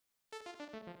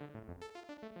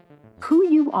who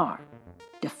you are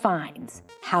defines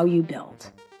how you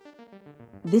build.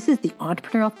 This is the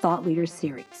Entrepreneurial Thought Leaders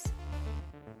Series,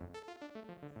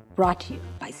 brought to you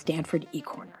by Stanford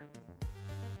eCorner.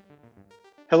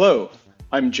 Hello,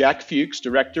 I'm Jack Fuchs,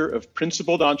 Director of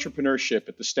Principled Entrepreneurship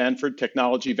at the Stanford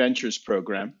Technology Ventures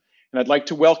Program, and I'd like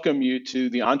to welcome you to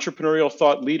the Entrepreneurial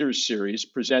Thought Leaders Series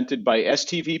presented by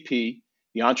STVP,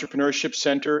 the Entrepreneurship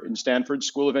Center in Stanford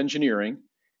School of Engineering,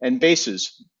 and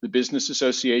BASES, the Business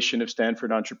Association of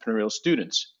Stanford Entrepreneurial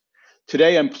Students.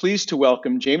 Today, I'm pleased to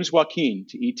welcome James Joaquin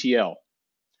to ETL.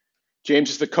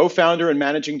 James is the co-founder and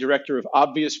managing director of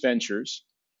Obvious Ventures,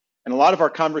 and a lot of our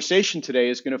conversation today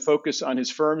is going to focus on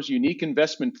his firm's unique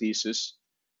investment thesis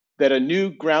that a new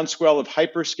groundswell of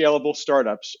hyper-scalable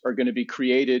startups are going to be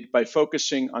created by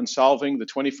focusing on solving the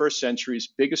 21st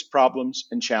century's biggest problems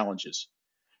and challenges.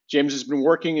 James has been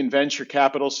working in venture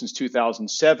capital since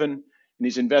 2007, and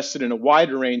he's invested in a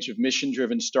wide range of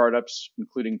mission-driven startups,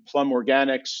 including Plum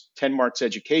Organics, 10 Marks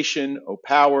Education,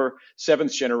 Opower,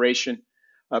 Seventh Generation.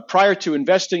 Prior to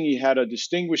investing, he had a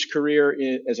distinguished career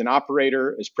as an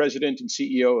operator, as president and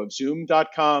CEO of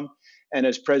Zoom.com, and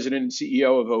as president and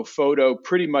CEO of Ofoto,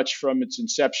 pretty much from its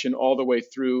inception all the way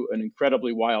through an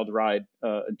incredibly wild ride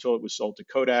until it was sold to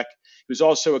Kodak. He was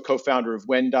also a co-founder of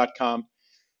When.com,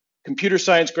 computer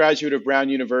science graduate of Brown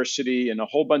University, and a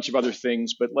whole bunch of other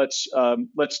things. But let's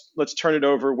turn it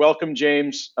over. Welcome,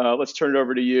 James. Let's turn it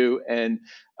over to you and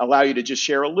allow you to just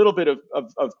share a little bit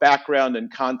of background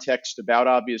and context about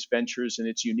Obvious Ventures and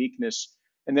its uniqueness,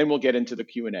 and then we'll get into the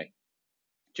Q&A.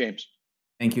 James.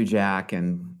 Thank you, Jack,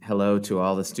 and hello to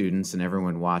all the students and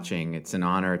everyone watching. It's an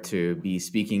honor to be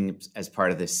speaking as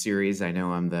part of this series. I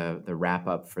know I'm the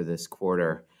wrap-up for this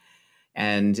quarter.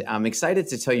 And I'm excited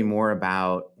to tell you more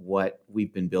about what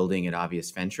we've been building at Obvious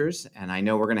Ventures. And I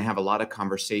know we're going to have a lot of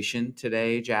conversation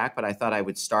today, Jack, but I thought I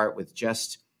would start with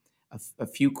just a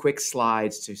few quick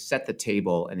slides to set the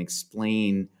table and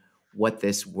explain what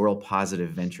this world positive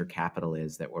venture capital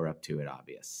is that we're up to at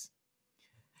Obvious.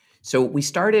 So we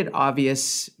started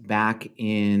Obvious back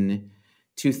in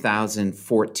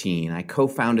 2014. I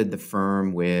co-founded the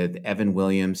firm with Evan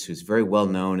Williams, who's very well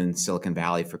known in Silicon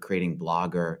Valley for creating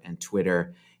Blogger and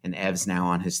Twitter. And Ev's now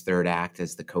on his third act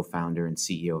as the co-founder and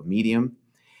CEO of Medium.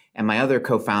 And my other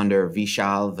co-founder,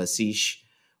 Vishal Vasish,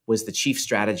 was the chief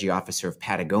strategy officer of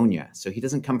Patagonia. So he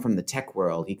doesn't come from the tech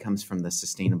world. He comes from the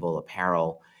sustainable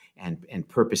apparel and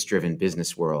purpose-driven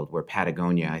business world, where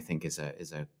Patagonia, I think, is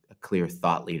a clear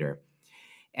thought leader.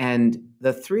 And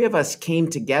the three of us came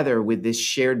together with this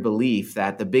shared belief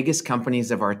that the biggest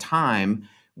companies of our time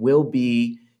will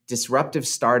be disruptive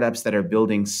startups that are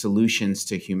building solutions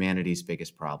to humanity's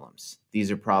biggest problems.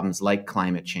 These are problems like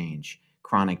climate change,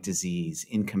 chronic disease,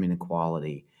 income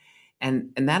inequality.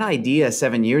 And that idea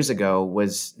 7 years ago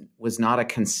was not a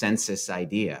consensus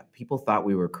idea. People thought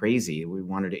we were crazy. We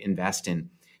wanted to invest in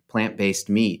plant-based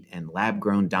meat and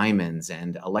lab-grown diamonds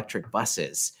and electric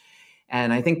buses.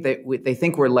 And I think that they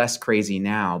think we're less crazy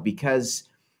now because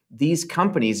these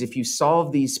companies, if you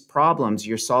solve these problems,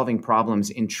 you're solving problems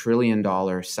in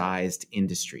trillion-dollar sized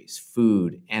industries: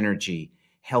 food, energy,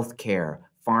 healthcare,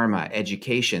 pharma,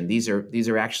 education. These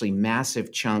are actually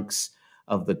massive chunks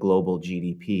of the global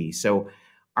GDP. So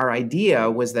our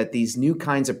idea was that these new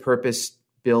kinds of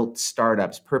purpose-built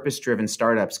startups, purpose-driven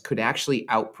startups, could actually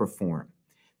outperform,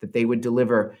 that they would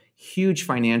deliver huge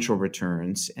financial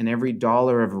returns, and every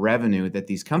dollar of revenue that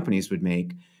these companies would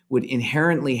make would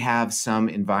inherently have some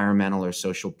environmental or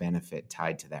social benefit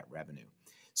tied to that revenue.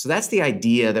 So that's the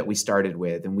idea that we started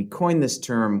with, and we coined this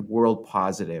term world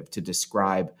positive to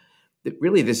describe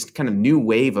really this kind of new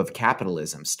wave of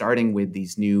capitalism, starting with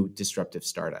these new disruptive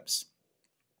startups.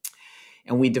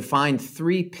 And we defined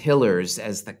three pillars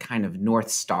as the kind of North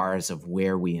Stars of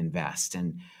where we invest.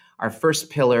 And our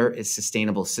first pillar is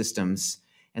sustainable systems,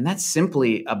 and that's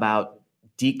simply about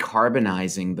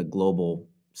decarbonizing the global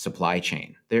supply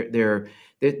chain.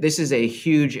 This is a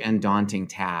huge and daunting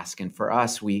task. And for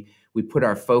us, we put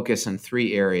our focus on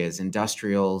three areas: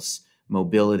 industrials,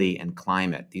 mobility, and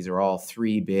climate. These are all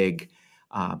three big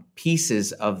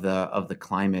pieces of the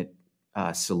climate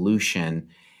solution.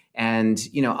 And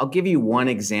I'll give you one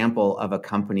example of a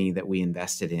company that we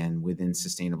invested in within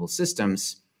sustainable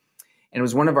systems. And it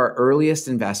was one of our earliest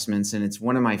investments, and it's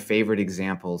one of my favorite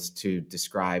examples to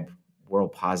describe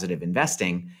world positive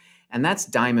investing, and that's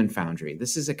Diamond Foundry.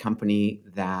 This is a company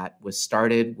that was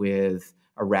started with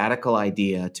a radical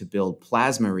idea to build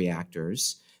plasma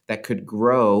reactors that could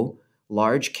grow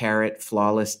large carat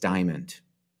flawless diamond.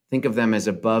 Think of them as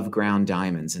above ground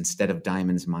diamonds instead of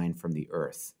diamonds mined from the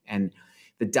earth. And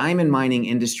the diamond mining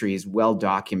industry is well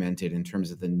documented in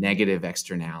terms of the negative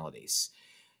externalities.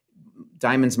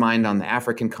 diamonds mined on the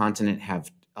African continent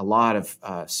have a lot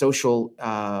of social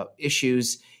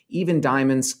issues. Even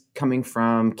diamonds coming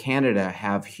from Canada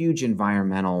have huge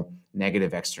environmental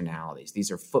negative externalities.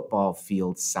 These are football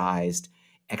field-sized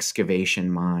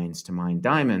excavation mines to mine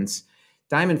diamonds.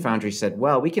 Diamond Foundry said,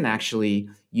 well, we can actually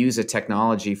use a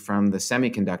technology from the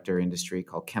semiconductor industry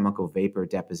called chemical vapor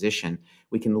deposition.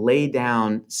 We can lay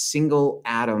down single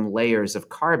atom layers of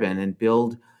carbon and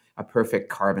build a perfect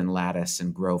carbon lattice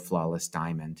and grow flawless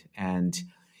diamond. And,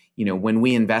 when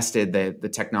we invested, the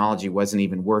technology wasn't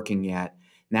even working yet.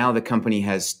 Now the company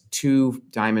has 2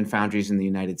 diamond foundries in the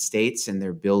United States, and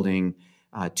they're building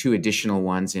 2 additional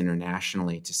ones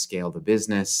internationally to scale the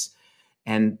business.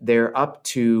 And they're up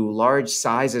to large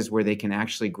sizes where they can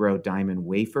actually grow diamond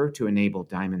wafer to enable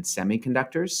diamond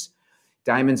semiconductors.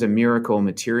 Diamond's a miracle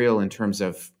material in terms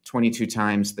of 22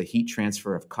 times the heat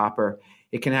transfer of copper.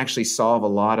 It can actually solve a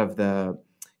lot of the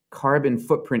carbon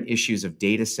footprint issues of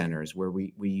data centers, where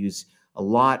we use a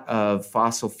lot of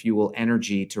fossil fuel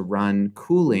energy to run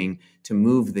cooling to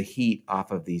move the heat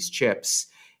off of these chips.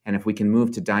 And if we can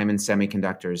move to diamond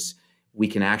semiconductors, we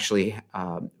can actually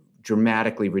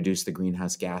dramatically reduce the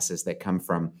greenhouse gases that come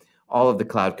from all of the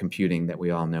cloud computing that we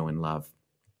all know and love.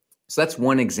 So that's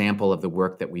one example of the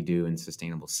work that we do in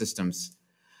sustainable systems.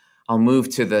 I'll move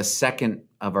to the second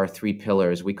of our 3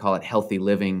 pillars. We call it healthy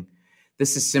living.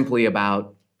 This is simply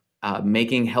about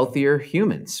making healthier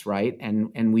humans, right?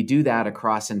 And we do that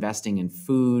across investing in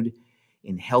food,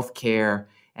 in healthcare,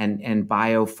 and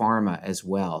biopharma as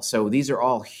well. So these are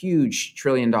all huge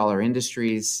trillion-dollar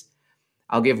industries.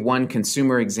 I'll give one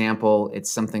consumer example.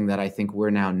 It's something that I think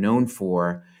we're now known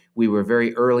for. We were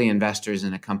very early investors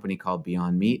in a company called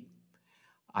Beyond Meat.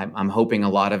 I'm hoping a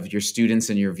lot of your students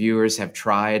and your viewers have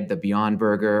tried the Beyond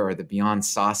Burger or the Beyond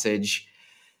Sausage.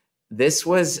 This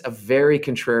was a very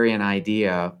contrarian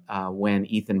idea when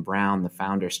Ethan Brown, the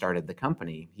founder, started the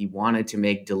company. He wanted to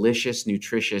make delicious,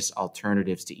 nutritious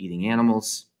alternatives to eating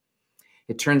animals.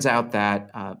 It turns out that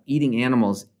eating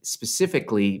animals,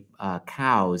 specifically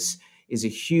cows, is a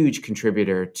huge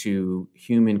contributor to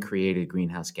human-created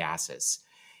greenhouse gases.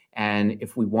 And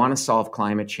if we want to solve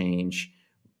climate change,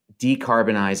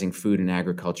 decarbonizing food and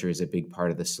agriculture is a big part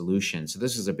of the solution. So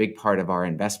this is a big part of our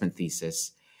investment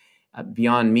thesis.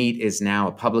 Beyond Meat is now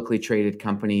a publicly traded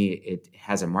company. It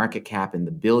has a market cap in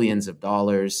the billions of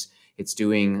dollars. It's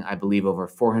doing, I believe, over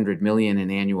 400 million in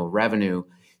annual revenue.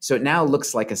 So it now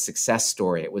looks like a success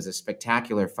story. It was a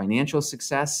spectacular financial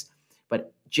success,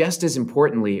 but just as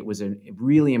importantly, it was a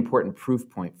really important proof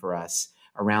point for us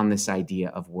around this idea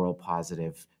of world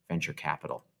positive venture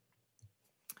capital.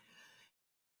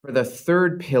 For the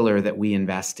third pillar that we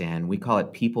invest in, we call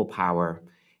it people power.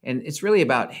 And it's really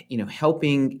about,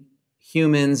 helping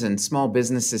humans and small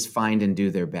businesses find and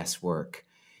do their best work.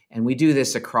 And we do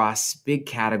this across big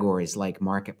categories like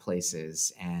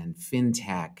marketplaces and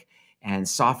fintech and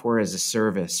software as a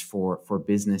service for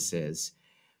businesses.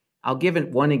 I'll give it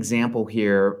one example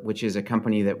here, which is a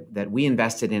company that we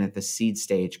invested in at the seed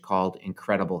stage called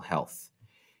Incredible Health.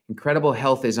 Incredible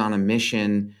Health is on a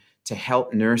mission to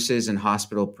help nurses and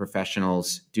hospital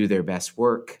professionals do their best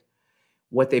work.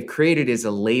 What they've created is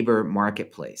a labor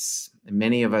marketplace. And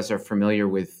many of us are familiar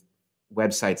with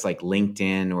websites like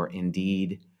LinkedIn or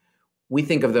Indeed. We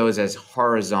think of those as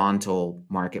horizontal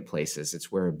marketplaces.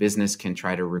 It's where a business can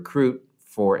try to recruit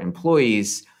for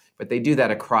employees, but they do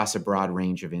that across a broad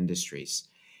range of industries.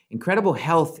 Incredible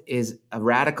Health is a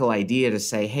radical idea to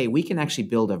say, hey, we can actually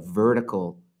build a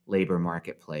vertical labor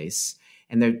marketplace.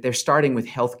 And they're starting with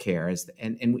healthcare.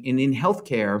 And in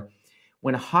healthcare,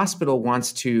 when a hospital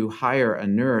wants to hire a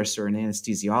nurse or an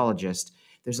anesthesiologist,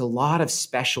 there's a lot of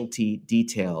specialty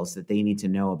details that they need to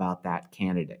know about that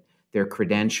candidate. Their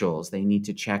credentials, they need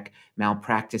to check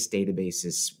malpractice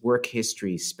databases, work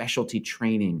history, specialty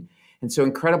training. And so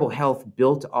Incredible Health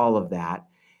built all of that.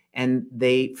 And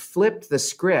they flipped the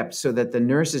script so that the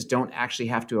nurses don't actually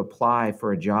have to apply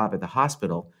for a job at the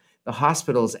hospital. The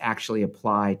hospitals actually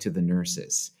apply to the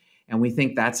nurses. And we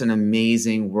think that's an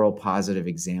amazing world positive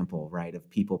example, right, of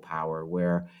people power,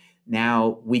 where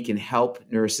now we can help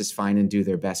nurses find and do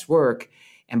their best work.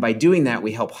 And by doing that,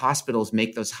 we help hospitals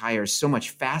make those hires so much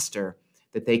faster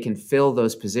that they can fill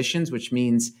those positions, which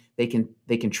means they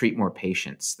can treat more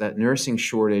patients. The nursing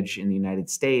shortage in the United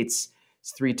States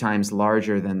is 3 times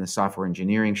larger than the software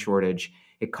engineering shortage.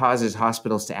 It causes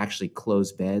hospitals to actually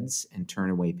close beds and turn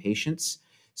away patients.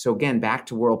 So again, back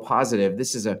to world positive,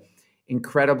 this is a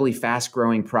incredibly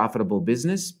fast-growing, profitable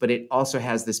business, but it also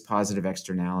has this positive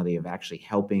externality of actually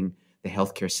helping the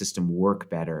healthcare system work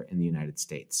better in the United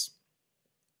States.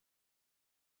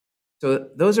 So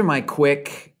those are my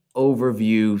quick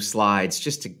overview slides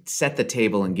just to set the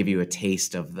table and give you a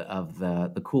taste of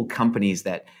the cool companies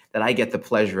that I get the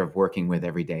pleasure of working with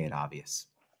every day at Obvious.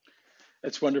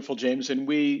 That's wonderful, James. And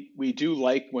we do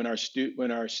like when our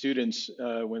students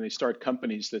when they start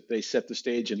companies that they set the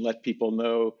stage and let people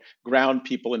know, ground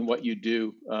people in what you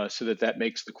do, so that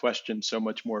makes the question so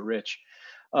much more rich.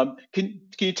 Can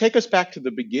you take us back to the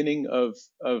beginning of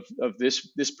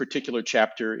this particular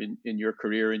chapter in your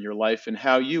career, in your life, and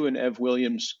how you and Ev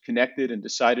Williams connected and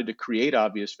decided to create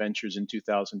Obvious Ventures in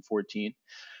 2014?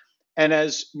 And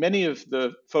as many of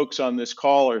the folks on this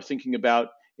call are thinking about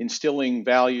instilling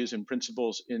values and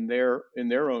principles in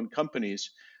their own companies,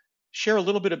 share a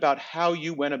little bit about how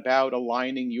you went about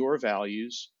aligning your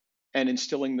values and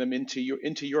instilling them into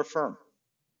your firm.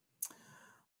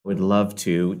 Would love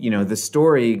to. The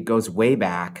story goes way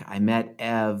back. I met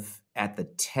Ev at the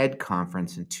TED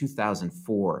conference in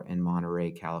 2004 in Monterey,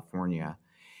 California.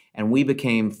 And we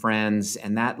became friends,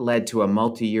 and that led to a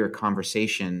multi-year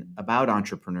conversation about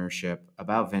entrepreneurship,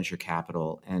 about venture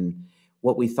capital, and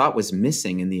what we thought was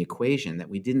missing in the equation, that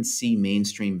we didn't see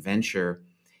mainstream venture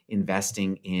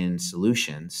investing in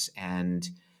solutions. And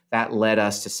that led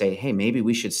us to say, hey, maybe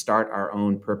we should start our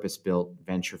own purpose-built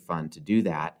venture fund to do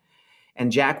that.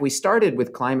 And Jack, we started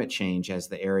with climate change as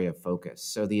the area of focus.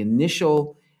 So the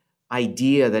initial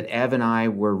idea that Ev and I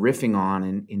were riffing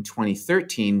on in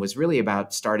 2013 was really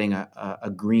about starting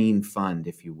a green fund,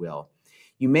 if you will.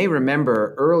 You may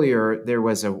remember earlier there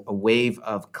was a wave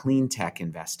of clean tech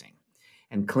investing.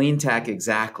 And clean tech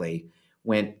exactly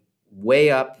went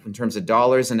way up in terms of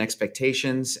dollars and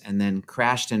expectations, and then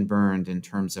crashed and burned in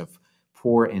terms of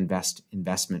poor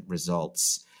investment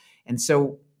results. And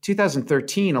so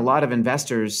 2013, a lot of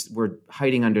investors were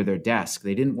hiding under their desk.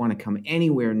 They didn't want to come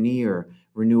anywhere near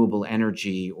renewable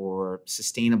energy or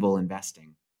sustainable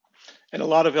investing. And a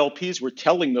lot of LPs were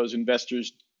telling those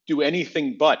investors, do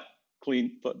anything but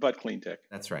clean tech.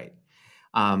 That's right.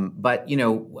 But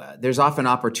there's often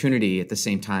opportunity at the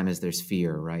same time as there's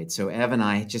fear, right? So Ev and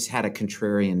I just had a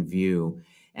contrarian view.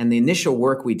 And the initial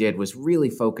work we did was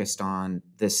really focused on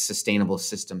this sustainable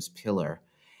systems pillar.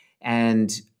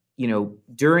 And,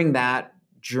 during that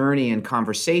journey and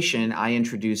conversation, I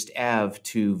introduced Ev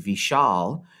to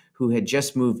Vishal, who had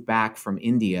just moved back from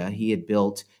India. He had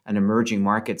built an emerging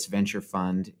markets venture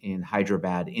fund in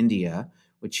Hyderabad, India,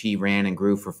 which he ran and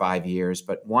grew for 5 years,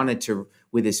 but wanted to,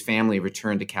 with his family,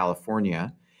 return to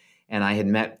California. And I had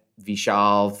met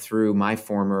Vishal through my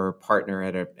former partner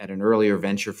at an earlier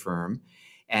venture firm,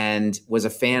 and was a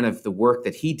fan of the work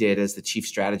that he did as the chief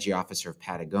strategy officer of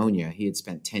Patagonia. He had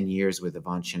spent 10 years with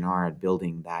Yvon Chouinard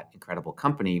building that incredible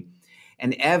company.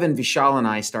 And Ev and Vishal and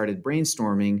I started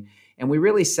brainstorming, and we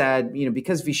really said,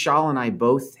 because Vishal and I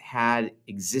both had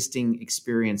existing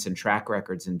experience and track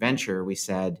records in venture, we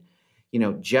said,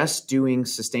 just doing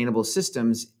sustainable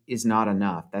systems is not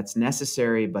enough. That's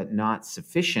necessary, but not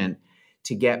sufficient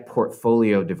to get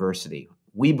portfolio diversity.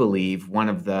 We believe one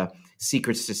of the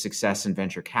secrets to success in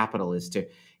venture capital is to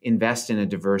invest in a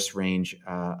diverse range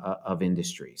of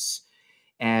industries.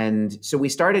 And so we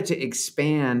started to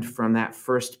expand from that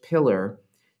first pillar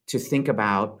to think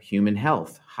about human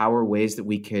health. How are ways that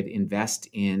we could invest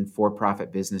in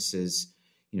for-profit businesses,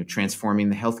 transforming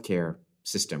the healthcare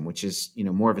system, which is,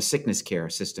 more of a sickness care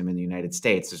system in the United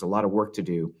States. There's a lot of work to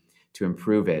do to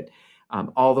improve it,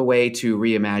 all the way to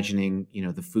reimagining,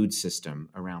 the food system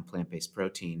around plant-based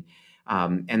protein.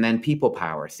 And then people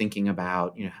power, thinking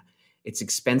about, it's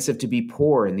expensive to be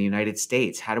poor in the United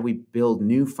States. How do we build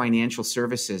new financial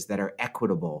services that are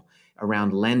equitable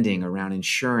around lending, around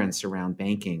insurance, around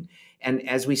banking? And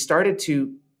as we started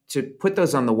to put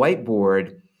those on the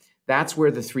whiteboard, that's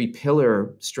where the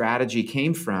 3-pillar strategy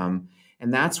came from.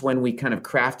 And that's when we kind of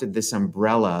crafted this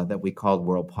umbrella that we called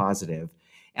World Positive.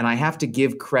 And I have to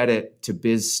give credit to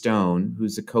Biz Stone,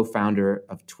 who's a co-founder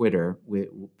of Twitter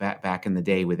back in the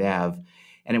day with Ev.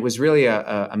 And it was really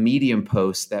a Medium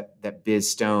post that Biz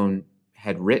Stone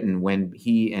had written when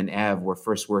he and Ev were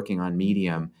first working on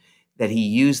Medium, that he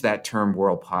used that term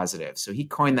World Positive. So he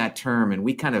coined that term, and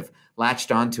we kind of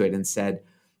latched onto it and said,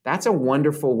 that's a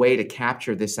wonderful way to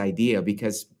capture this idea,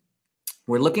 because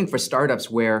we're looking for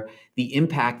startups where the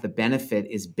impact, the benefit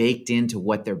is baked into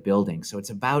what they're building. So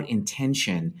it's about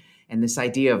intention. And this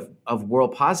idea of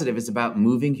World Positive is about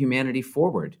moving humanity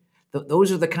forward.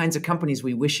 Those are the kinds of companies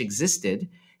we wish existed.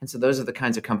 And so those are the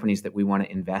kinds of companies that we want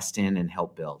to invest in and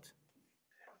help build.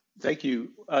 Thank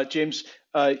you, James.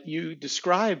 You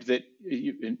described that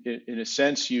in a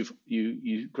sense,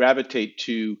 you gravitate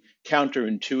to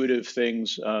counterintuitive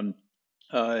things,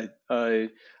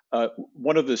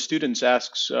 One of the students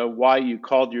asks why you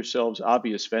called yourselves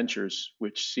Obvious Ventures,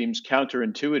 which seems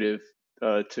counterintuitive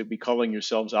to be calling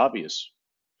yourselves obvious.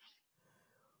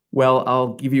 Well,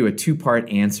 I'll give you a two-part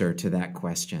answer to that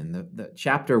question. The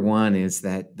chapter one is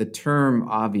that the term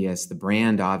obvious, the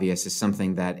brand obvious, is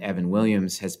something that Evan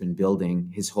Williams has been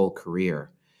building his whole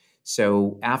career.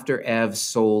 So after Ev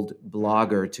sold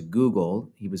Blogger to Google,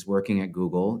 he was working at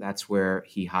Google. That's where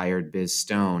he hired Biz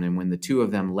Stone. And when the two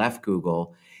of them left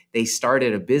Google, they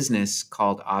started a business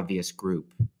called Obvious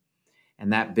Group.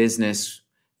 And that business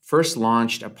first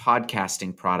launched a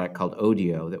podcasting product called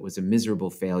Audio that was a miserable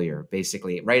failure.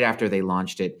 Basically, right after they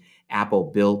launched it, Apple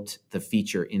built the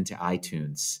feature into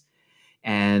iTunes.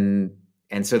 And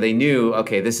so they knew,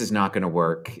 okay, this is not going to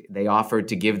work. They offered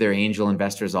to give their angel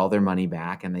investors all their money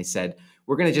back. And they said,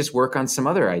 we're going to just work on some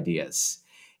other ideas.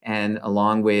 And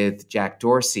along with Jack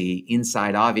Dorsey,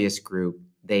 inside Obvious Group,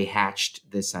 they hatched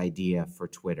this idea for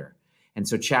Twitter. And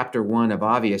so chapter one of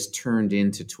Obvious turned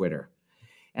into Twitter.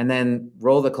 And then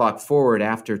roll the clock forward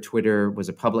after Twitter was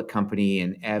a public company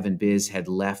and Ev and Biz had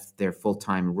left their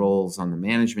full-time roles on the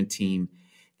management team.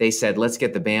 They said, let's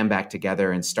get the band back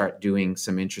together and start doing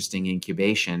some interesting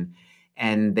incubation.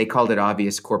 And they called it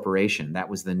Obvious Corporation. That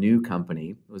was the new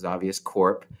company. It was Obvious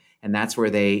Corp. And that's where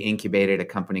they incubated a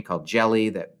company called Jelly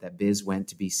that Biz went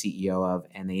to be CEO of.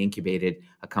 And they incubated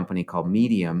a company called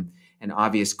Medium. And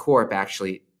Obvious Corp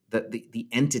actually, the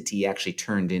entity actually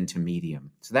turned into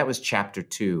Medium. So that was chapter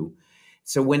two.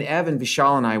 So when Ev and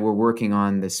Vishal and I were working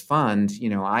on this fund,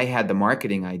 I had the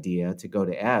marketing idea to go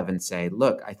to Ev and say,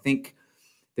 look, I think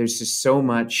there's just so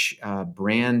much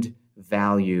brand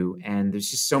value and there's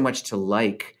just so much to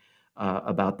like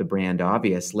about the brand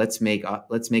Obvious. Let's make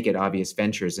it Obvious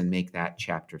Ventures and make that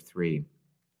chapter three.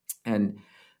 And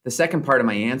the second part of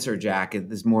my answer, Jack,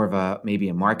 is more of maybe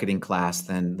a marketing class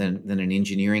than an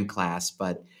engineering class,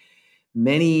 but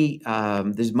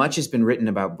there's much has been written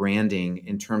about branding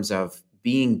in terms of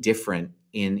being different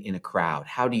in a crowd.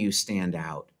 How do you stand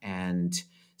out? And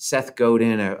Seth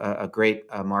Godin, a great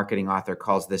marketing author,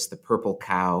 calls this the purple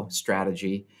cow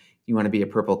strategy. You want to be a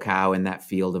purple cow in that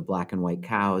field of black and white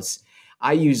cows.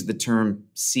 I use the term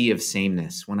sea of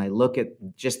sameness. When I look at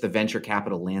just the venture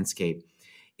capital landscape,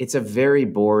 it's a very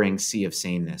boring sea of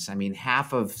sameness. I mean,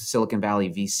 half of Silicon Valley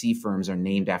VC firms are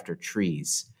named after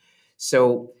trees.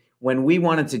 So when we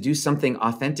wanted to do something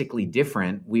authentically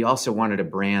different, we also wanted a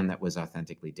brand that was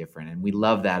authentically different. And we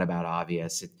love that about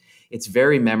Obvious. It's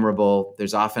very memorable.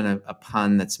 There's often a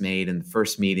pun that's made in the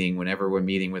first meeting whenever we're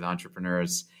meeting with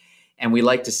entrepreneurs. And we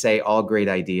like to say all great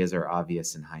ideas are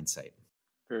obvious in hindsight.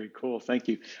 Very cool. Thank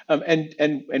you.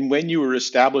 And when you were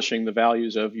establishing the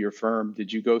values of your firm,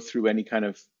 did you go through any kind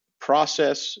of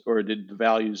process or did the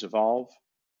values evolve?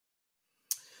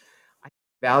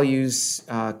 Values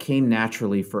came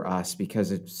naturally for us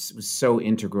because it was so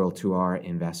integral to our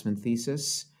investment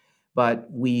thesis. But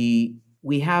we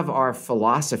have our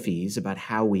philosophies about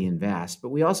how we invest, but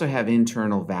we also have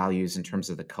internal values in terms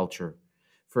of the culture.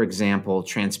 For example,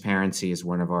 transparency is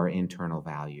one of our internal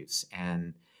values.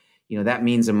 And that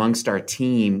means amongst our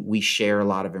team, we share a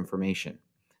lot of information.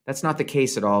 That's not the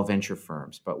case at all venture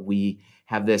firms, but we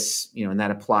have this, and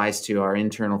that applies to our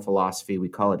internal philosophy. We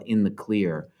call it in the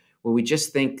clear, where we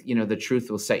just think, the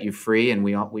truth will set you free, and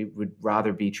we would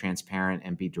rather be transparent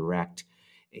and be direct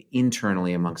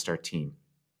internally amongst our team.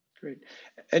 Great,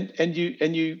 and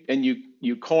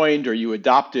you coined or you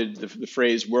adopted the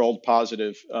phrase world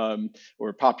positive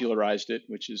or popularized it,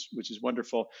 which is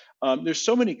wonderful. There's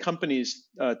so many companies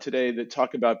today that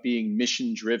talk about being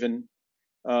mission driven.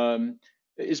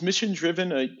 Is mission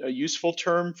driven a useful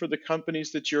term for the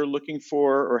companies that you're looking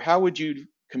for, or how would you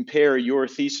compare your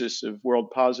thesis of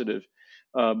world positive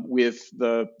with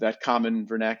that common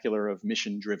vernacular of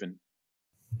mission driven?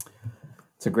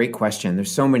 It's a great question.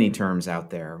 There's so many terms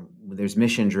out there. There's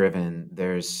mission driven,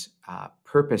 there's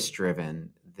purpose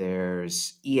driven,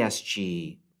 there's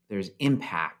ESG, there's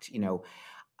impact.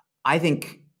 I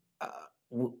think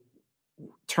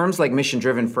terms like mission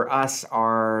driven for us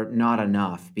are not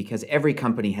enough because every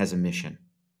company has a mission.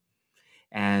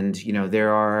 And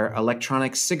there are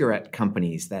electronic cigarette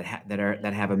companies that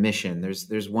have a mission.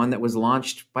 There's one that was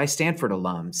launched by Stanford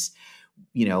alums.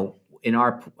 In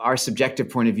our subjective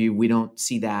point of view, we don't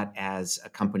see that as a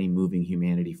company moving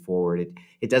humanity forward.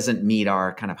 It doesn't meet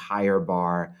our kind of higher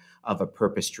bar of a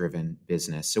purpose-driven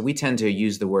business. So we tend to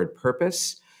use the word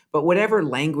purpose, but whatever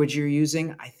language you're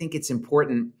using, I think it's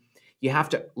important. You have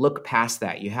to look past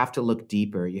that. You have to look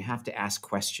deeper. You have to ask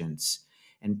questions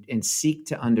and seek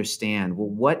to understand, well,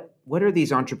 what are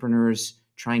these entrepreneurs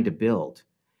trying to build?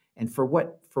 And for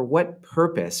what For what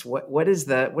purpose? What is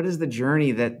the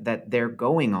journey that they're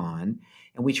going on?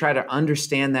 And we try to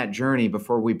understand that journey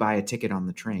before we buy a ticket on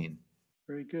the train.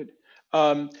 Very good.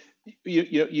 The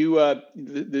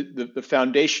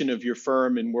foundation of your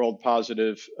firm in World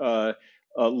Positive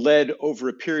led over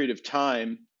a period of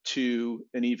time to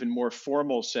an even more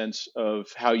formal sense of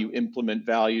how you implement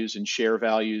values and share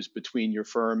values between your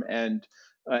firm and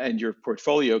your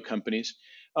portfolio companies.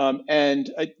 I'd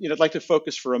like to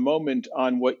focus for a moment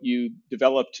on what you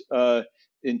developed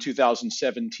in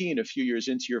 2017, a few years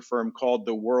into your firm, called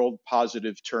the World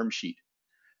Positive Term Sheet.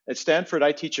 At Stanford,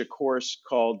 I teach a course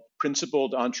called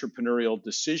Principled Entrepreneurial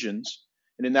Decisions.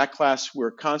 And in that class,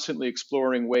 we're constantly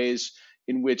exploring ways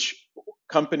in which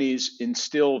companies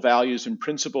instill values and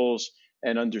principles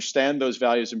and understand those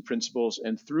values and principles.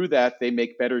 And through that, they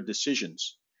make better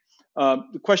decisions.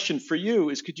 The question for you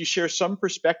is, could you share some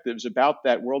perspectives about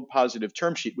that World Positive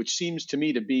Term Sheet, which seems to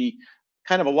me to be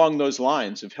kind of along those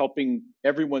lines of helping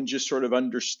everyone just sort of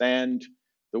understand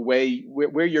the way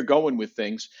where you're going with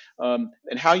things, and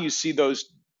how you see those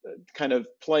kind of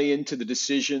play into the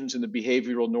decisions and the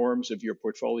behavioral norms of your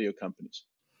portfolio companies.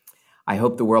 I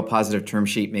hope the World Positive Term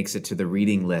Sheet makes it to the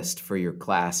reading list for your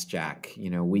class, Jack.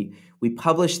 We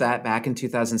published that back in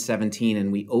 2017,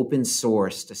 and we open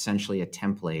sourced essentially a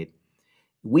template.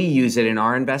 We use it in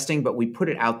our investing, but we put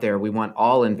it out there. We want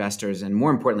all investors, and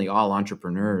more importantly, all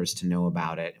entrepreneurs, to know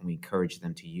about it, and we encourage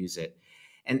them to use it.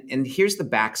 And here's the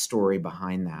backstory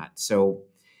behind that. So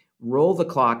roll the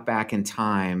clock back in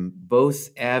time. Both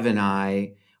Ev and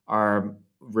I are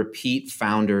repeat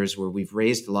founders where we've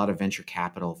raised a lot of venture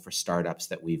capital for startups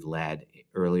that we've led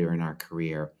earlier in our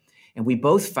career. And we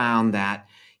both found that,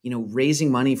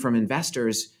 raising money from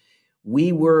investors,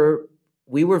 we were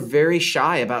very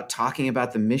shy about talking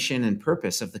about the mission and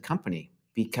purpose of the company,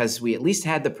 because we at least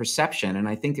had the perception, and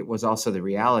I think it was also the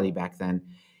reality back then,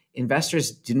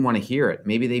 investors didn't want to hear it.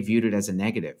 Maybe they viewed it as a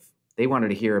negative. They wanted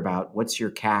to hear about what's your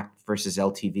CAC versus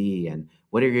LTV and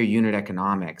what are your unit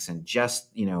economics and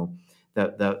just,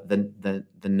 the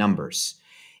numbers.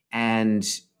 And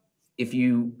if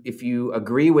you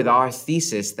agree with our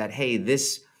thesis that, hey,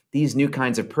 these new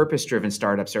kinds of purpose-driven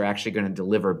startups are actually going to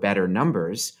deliver better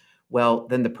numbers, well,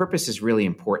 then the purpose is really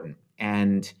important.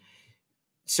 And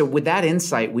so with that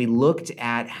insight, we looked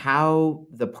at how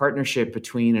the partnership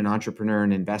between an entrepreneur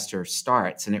and investor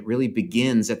starts, and it really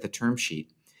begins at the term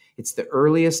sheet. It's the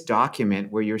earliest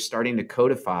document where you're starting to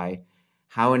codify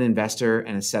how an investor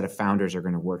and a set of founders are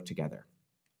going to work together.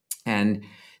 And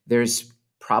there's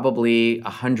probably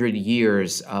 100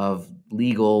 years of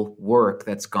legal work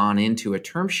that's gone into a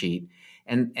term sheet,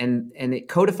 and it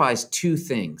codifies two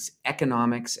things: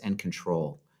 economics and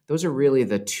control. Those are really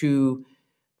the two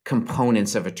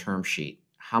components of a term sheet.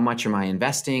 How much am I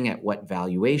investing? At what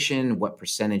valuation? What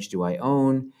percentage do I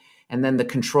own? And then the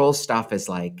control stuff is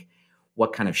like,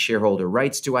 what kind of shareholder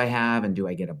rights do I have? And do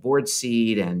I get a board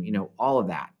seat? And, all of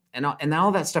that. And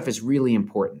all that stuff is really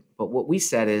important. But what we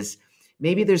said is,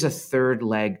 maybe there's a third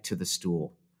leg to the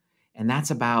stool. And that's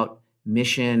about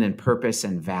mission and purpose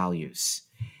and values,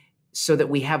 so that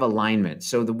we have alignment.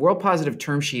 So the World Positive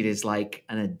Term Sheet is like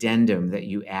an addendum that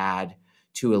you add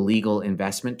to a legal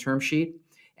investment term sheet.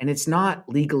 And it's not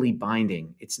legally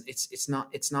binding. It's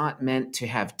not meant to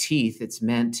have teeth. It's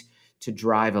meant to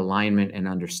drive alignment and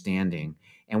understanding.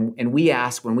 And we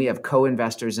ask, when we have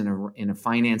co-investors in a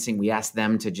financing, we ask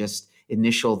them to just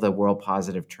initial the World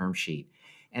Positive Term Sheet.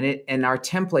 And our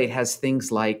template has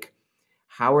things like,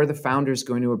 how are the founders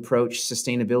going to approach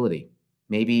sustainability?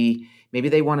 Maybe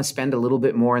they want to spend a little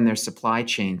bit more in their supply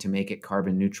chain to make it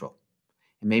carbon neutral.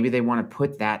 And maybe they want to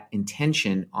put that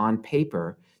intention on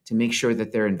paper to make sure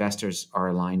that their investors are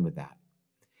aligned with that.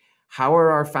 How are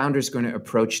our founders going to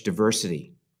approach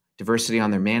diversity? Diversity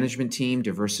on their management team,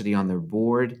 diversity on their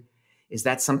board. Is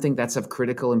that something that's of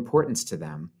critical importance to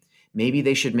them? Maybe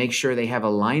they should make sure they have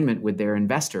alignment with their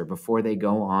investor before they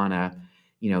go on a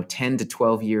 10 to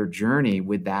 12 year journey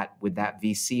with that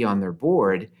VC on their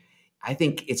board. I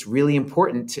think it's really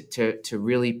important to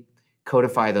really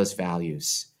codify those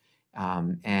values.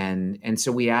 And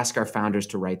so we ask our founders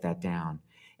to write that down.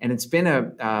 And it's been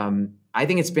I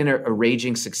think it's been a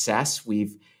raging success.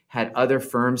 We've had other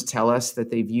firms tell us that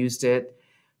they've used it.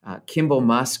 Kimball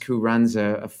Musk, who runs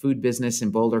a food business in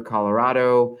Boulder,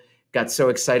 Colorado, got so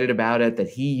excited about it that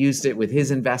he used it with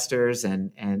his investors.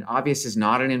 And Obvious is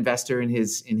not an investor in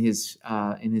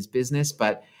his business,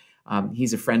 but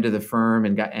he's a friend of the firm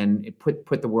and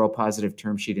put the World Positive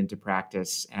Term Sheet into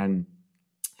practice. And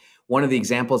one of the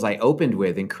examples I opened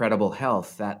with, Incredible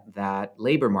Health, that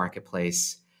labor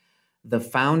marketplace, the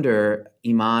founder,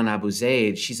 Iman Abu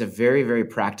Zaid, she's a very, very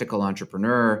practical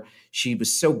entrepreneur. She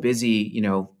was so busy,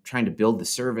 trying to build the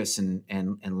service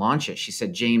and launch it. She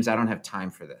said, James, I don't have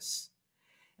time for this.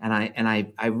 And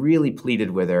I really pleaded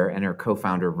with her and her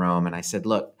co-founder, Rome. And I said,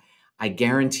 look, I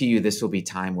guarantee you this will be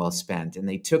time well spent. And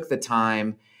they took the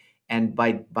time. And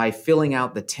by filling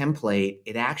out the template,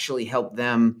 it actually helped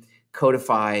them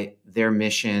codify their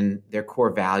mission, their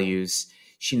core values.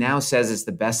 She now says it's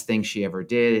the best thing she ever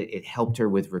did. It helped her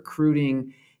with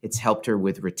recruiting. It's helped her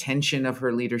with retention of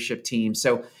her leadership team.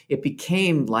 So it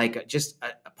became like just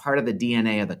a part of the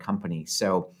DNA of the company.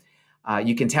 So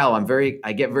you can tell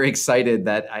I get very excited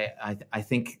that I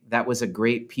think that was a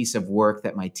great piece of work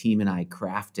that my team and I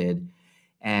crafted,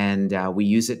 and we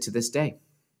use it to this day.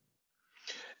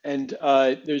 And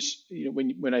there's,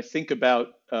 when I think about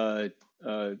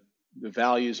the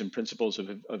values and principles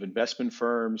of investment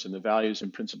firms and the values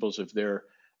and principles of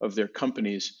their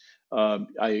companies,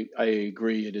 I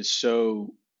agree. It's so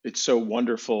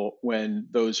wonderful when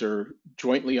those are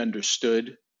jointly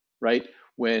understood, right?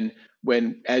 When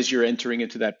as you're entering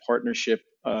into that partnership,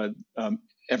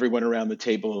 everyone around the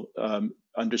table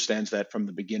understands that from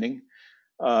the beginning.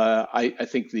 I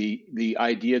think the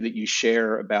idea that you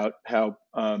share about how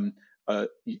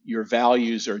your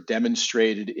values are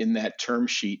demonstrated in that term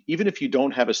sheet, even if you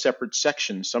don't have a separate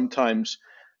section, sometimes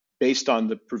based on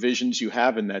the provisions you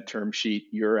have in that term sheet,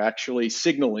 you're actually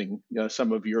signaling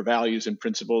some of your values and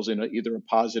principles in either a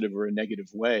positive or a negative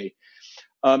way.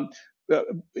 In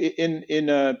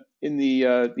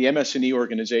the MS&E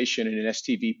organization and in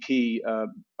STVP,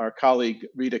 our colleague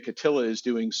Rita Katila is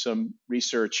doing some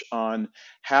research on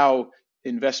how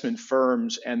investment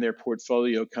firms and their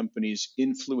portfolio companies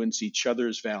influence each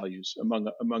other's values,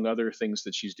 among other things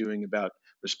that she's doing about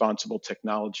responsible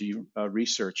technology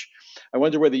research. I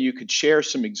wonder whether you could share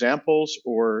some examples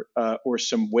or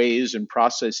some ways and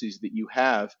processes that you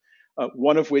have,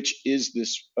 one of which is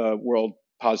this World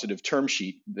Positive Term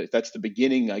Sheet. That's the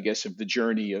beginning, I guess, of the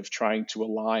journey of trying to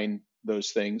align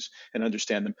those things and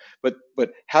understand them. But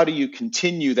how do you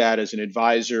continue that as an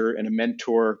advisor and a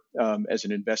mentor, as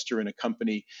an investor in a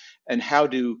company? And how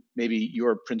do maybe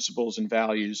your principles and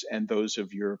values and those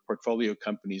of your portfolio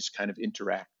companies kind of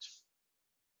interact?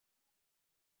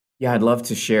 Yeah, I'd love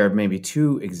to share maybe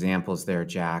two examples there,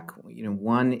 Jack.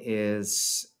 One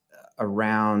is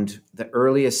around the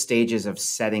earliest stages of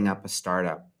setting up a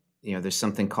startup. There's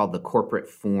something called the corporate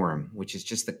form, which is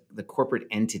just the corporate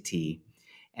entity.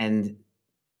 And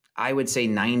I would say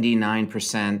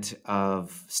 99%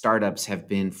 of startups have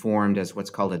been formed as what's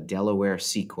called a Delaware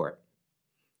C Corp.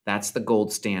 That's the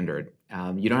gold standard.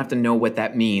 You don't have to know what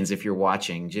that means if you're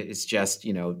watching. It's just,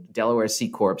 Delaware C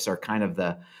Corps are kind of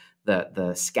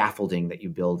the scaffolding that you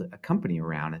build a company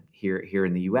around here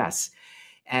in the US.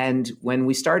 And when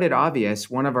we started Obvious,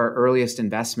 one of our earliest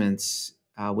investments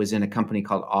was in a company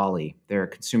called Olly. They're a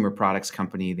consumer products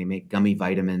company. They make gummy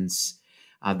vitamins.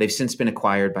 They've since been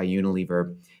acquired by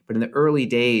Unilever. But in the early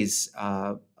days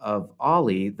of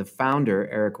Olly, the founder,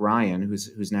 Eric Ryan,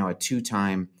 who's now a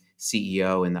two-time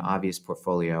CEO in the Obvious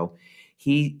portfolio,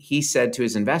 he said to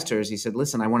his investors, he said,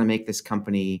 listen, I want to make this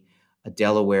company a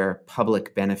Delaware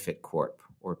Public Benefit Corp,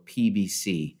 or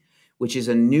PBC, which is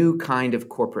a new kind of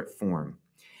corporate form.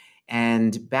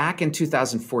 And back in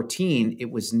 2014,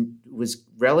 it was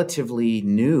relatively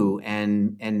new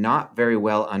and not very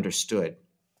well understood.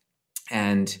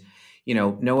 And,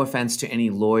 no offense to any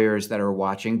lawyers that are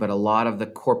watching, but a lot of the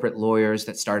corporate lawyers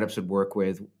that startups would work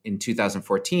with in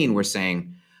 2014 were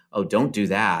saying, oh, don't do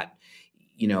that.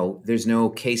 There's no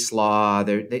case law.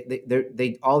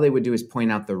 All they would do is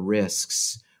point out the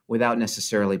risks without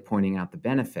necessarily pointing out the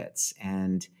benefits.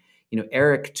 And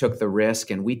Eric took the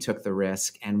risk and we took the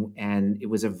risk, and it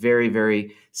was a very,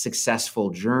 very successful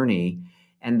journey.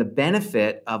 And the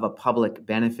benefit of a public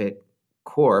benefit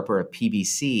corp, or a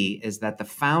PBC, is that the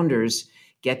founders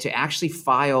get to actually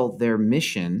file their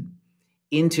mission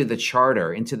into the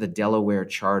charter, into the Delaware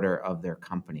charter of their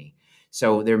company.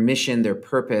 So their mission, their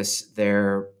purpose,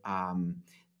 their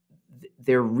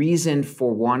reason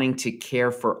for wanting to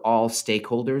care for all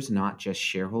stakeholders, not just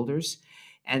shareholders.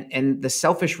 And the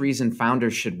selfish reason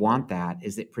founders should want that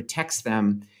is it protects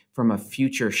them from a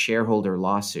future shareholder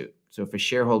lawsuit. So if a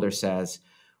shareholder says,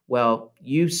 well,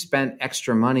 you spent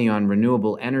extra money on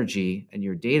renewable energy in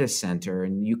your data center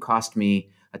and you cost me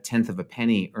a tenth of a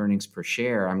penny earnings per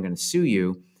share, I'm going to sue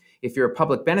you. If you're a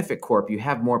public benefit corp, you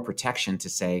have more protection to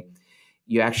say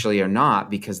you actually are not,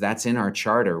 because that's in our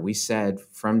charter. We said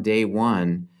from day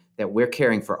one that we're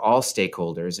caring for all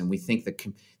stakeholders, and we think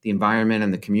the environment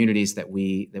and the communities that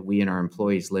we and our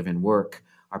employees live and work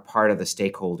are part of the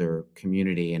stakeholder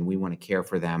community, and we want to care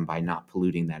for them by not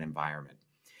polluting that environment.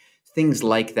 Things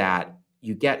like that,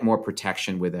 you get more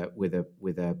protection with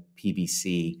a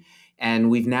PBC. And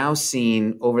we've now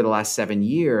seen over the last 7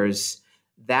 years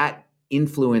that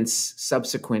influence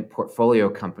subsequent portfolio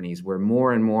companies where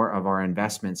more and more of our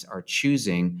investments are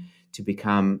choosing to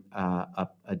become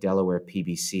a Delaware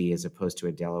PBC as opposed to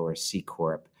a Delaware C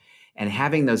Corp. And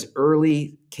having those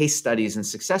early case studies and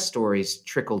success stories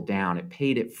trickled down, it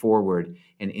paid it forward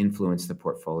and influenced the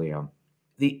portfolio.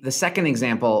 The second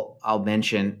example I'll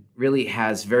mention really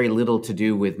has very little to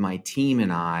do with my team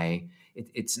and I.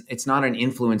 It's not an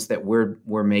influence that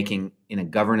we're making in a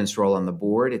governance role on the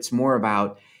board. It's more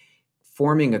about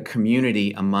forming a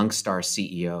community amongst our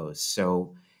CEOs.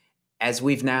 So as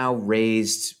we've now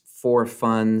raised 4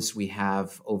 funds, we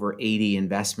have over 80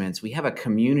 investments, we have a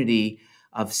community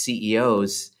of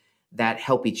CEOs that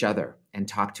help each other and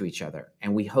talk to each other.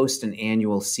 And we host an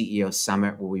annual CEO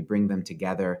summit where we bring them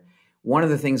together. One of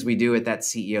the things we do at that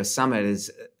CEO summit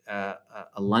is a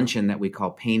luncheon that we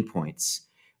call Pain Points,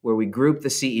 where we group the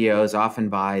CEOs often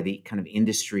by the kind of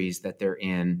industries that they're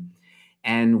in.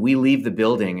 And we leave the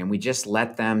building and we just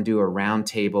let them do a round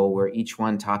table where each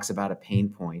one talks about a pain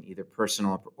point, either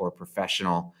personal or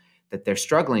professional, that they're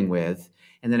struggling with.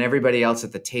 And then everybody else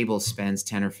at the table spends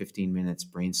 10 or 15 minutes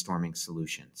brainstorming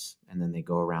solutions. And then they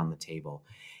go around the table.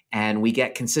 And we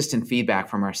get consistent feedback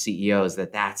from our CEOs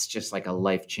that that's just like a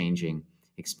life-changing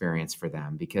experience for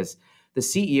them, because the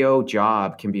CEO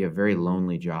job can be a very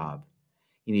lonely job.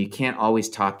 You can't always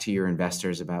talk to your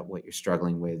investors about what you're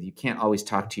struggling with. You can't always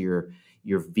talk to your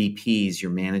VPs,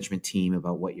 your management team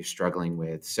about what you're struggling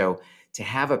with. So to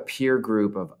have a peer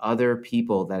group of other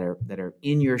people that are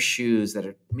in your shoes, that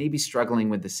are maybe struggling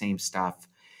with the same stuff,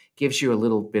 gives you a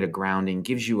little bit of grounding,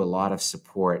 gives you a lot of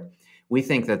support. We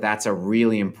think that that's a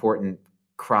really important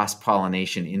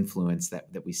cross-pollination influence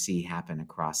that we see happen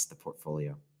across the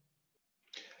portfolio.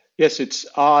 Yes, it's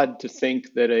odd to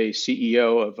think that a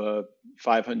CEO of a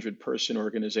 500-person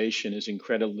organization is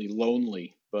incredibly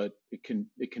lonely, but it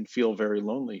can feel very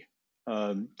lonely.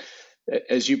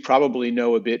 As you probably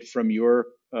know a bit from your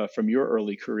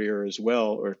early career as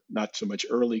well, or not so much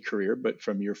early career, but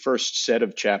from your first set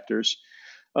of chapters,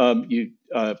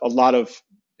 a lot of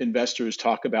investors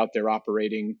talk about their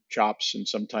operating chops, and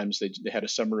sometimes they had a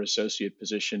summer associate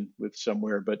position with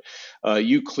somewhere. But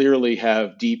you clearly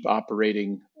have deep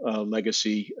operating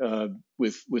legacy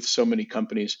with so many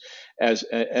companies.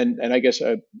 And I guess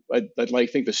I'd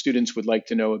think the students would like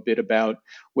to know a bit about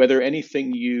whether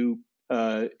anything you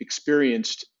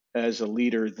experienced as a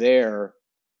leader there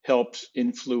helped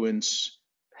influence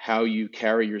how you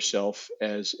carry yourself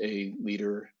as a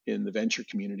leader in the venture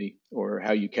community, or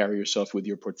how you carry yourself with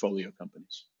your portfolio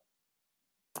companies.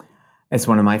 It's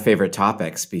one of my favorite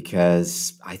topics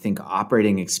because I think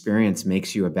operating experience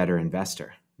makes you a better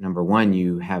investor. Number one,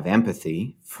 you have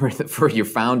empathy for your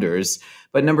founders,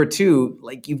 but number two,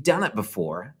 like, you've done it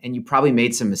before and you probably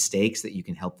made some mistakes that you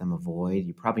can help them avoid.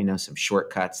 You probably know some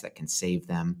shortcuts that can save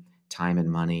them time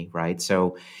and money, right?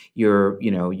 So you're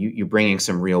bringing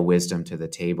some real wisdom to the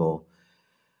table.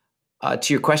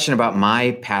 To your question about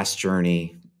my past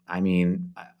journey, I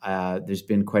mean, there's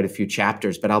been quite a few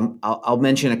chapters, but I'll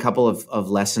mention a couple of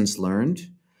lessons learned.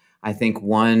 I think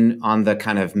one on the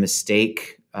kind of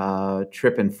mistake,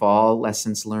 trip and fall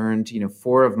lessons learned.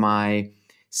 4 of my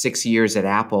 6 years at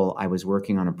Apple, I was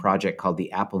working on a project called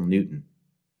the Apple Newton.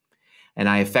 And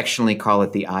I affectionately call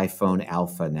it the iPhone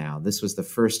Alpha now. This was the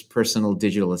first personal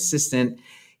digital assistant.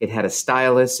 It had a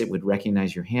stylus. It would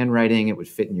recognize your handwriting. It would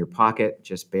fit in your pocket,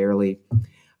 just barely.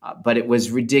 But it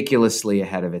was ridiculously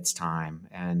ahead of its time.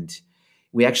 And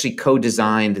we actually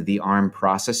co-designed the ARM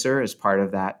processor as part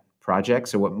of that project.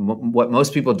 So what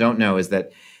most people don't know is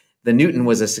that the Newton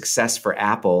was a success for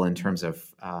Apple in terms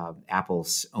of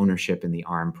Apple's ownership in the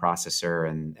ARM processor,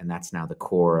 and that's now the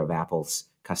core of Apple's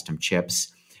custom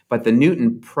chips. But the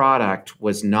Newton product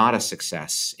was not a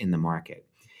success in the market.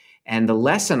 And the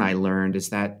lesson I learned is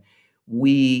that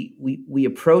we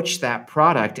approached that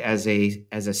product as a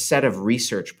set of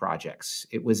research projects.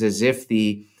 It was as if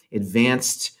the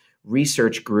advanced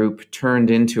research group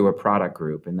turned into a product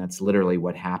group, and that's literally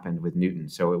what happened with Newton.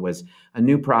 So it was a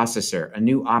new processor, a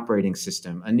new operating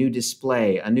system, a new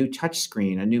display, a new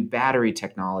touchscreen, a new battery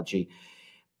technology,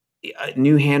 a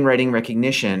new handwriting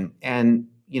recognition. And,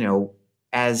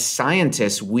 as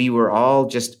scientists, we were all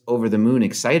just over the moon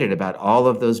excited about all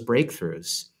of those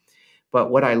breakthroughs.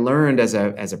 But what I learned as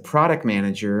a product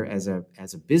manager, as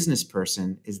a business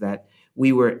person, is that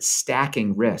we were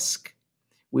stacking risk.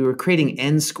 We were creating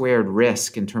n-squared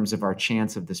risk in terms of our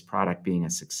chance of this product being a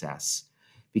success.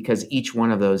 because each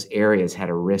one of those areas had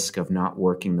a risk of not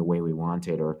working the way we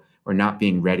wanted or not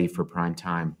being ready for prime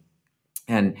time.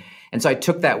 And so I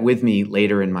took that with me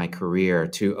later in my career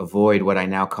to avoid what I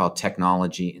now call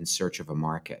technology in search of a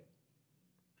market.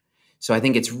 So I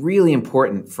think it's really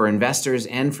important for investors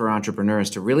and for entrepreneurs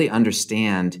to really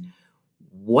understand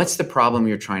what's the problem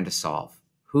you're trying to solve,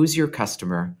 who's your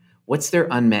customer, what's their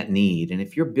unmet need. And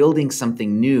if you're building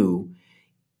something new,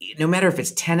 no matter if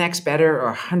it's 10x better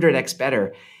or 100x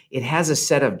better, it has a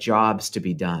set of jobs to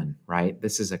be done, right?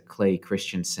 This is a Clay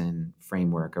Christensen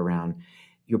framework around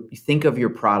you think of your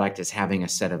product as having a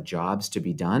set of jobs to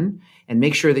be done, and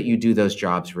make sure that you do those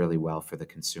jobs really well for the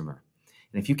consumer.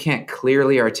 And if you can't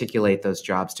clearly articulate those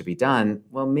jobs to be done,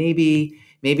 well, maybe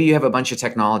you have a bunch of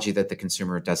technology that the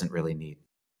consumer doesn't really need.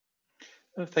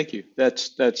 Thank you.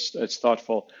 That's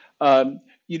thoughtful.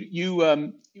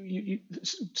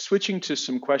 Switching to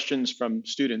some questions from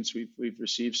students, we've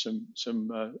received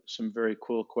some very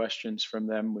cool questions from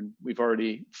them when we've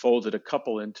already folded a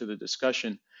couple into the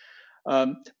discussion.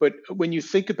 But when you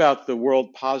think about the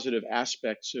world positive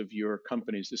aspects of your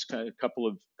companies, this kind of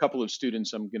couple of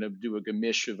students, I'm going to do a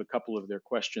gamish of a couple of their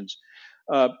questions.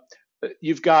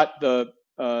 You've got the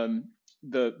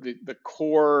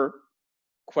core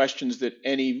questions that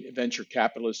any venture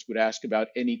capitalist would ask about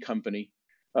any company,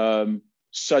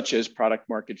 such as product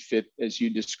market fit, as you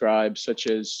described, such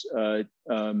as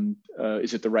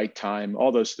is it the right time,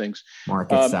 all those things.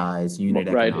 Market size, unit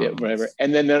economics. Right, whatever.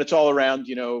 And then it's all around,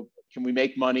 can we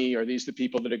make money? Are these the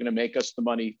people that are going to make us the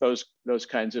money? Those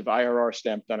kinds of IRR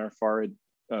stamped on our forehead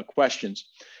questions.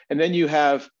 And then you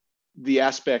have the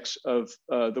aspects of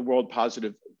the world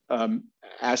positive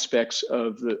aspects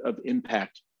of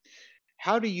impact.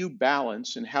 How do you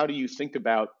balance and how do you think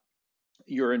about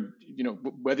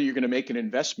whether you're going to make an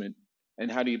investment,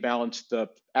 and how do you balance the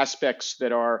aspects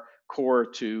that are core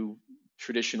to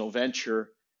traditional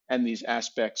venture and these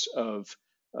aspects of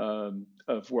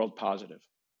world positive?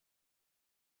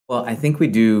 Well, I think we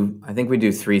do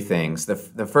three things.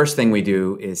 The first thing we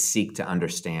do is seek to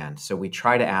understand. So we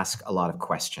try to ask a lot of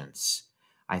questions.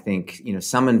 I think,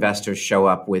 some investors show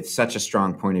up with such a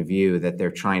strong point of view that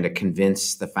they're trying to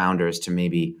convince the founders to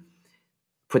maybe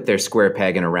put their square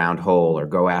peg in a round hole or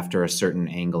go after a certain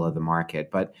angle of the market.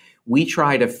 But we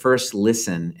try to first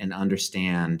listen and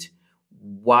understand,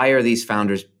 why are these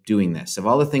founders doing this? Of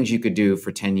all the things you could do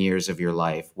for 10 years of your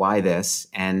life, why this?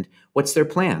 And what's their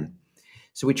plan?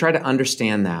 So we try to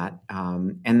understand that.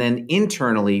 And then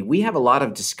internally, we have a lot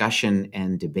of discussion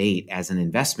and debate as an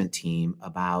investment team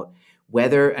about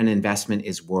whether an investment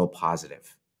is world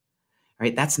positive,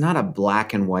 right? That's not a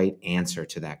black and white answer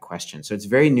to that question. So it's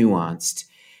very nuanced.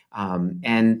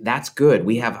 And that's good.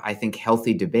 We have, I think,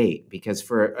 healthy debate, because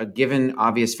for a given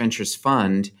Obvious Ventures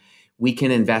fund, we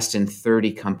can invest in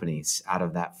 30 companies out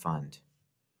of that fund.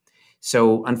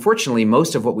 So unfortunately,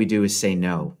 most of what we do is say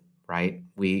no, right?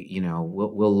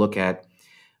 We'll look at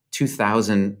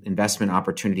 2,000 investment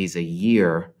opportunities a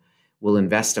year. We'll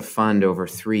invest a fund over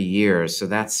 3 years. So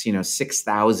that's,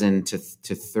 6,000 to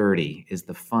 30 is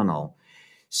the funnel.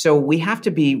 So we have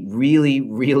to be really,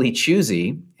 really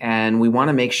choosy, and we want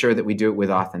to make sure that we do it with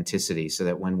authenticity, so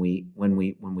that when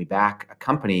we back a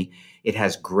company, it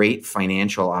has great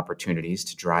financial opportunities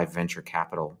to drive venture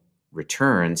capital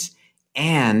returns,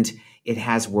 and it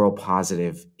has world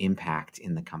positive impact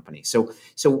in the company. So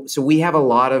we have a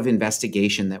lot of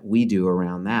investigation that we do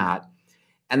around that.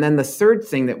 And then the third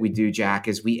thing that we do, Jack,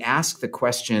 is we ask the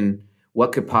question,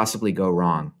 what could possibly go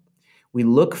wrong? We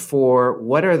look for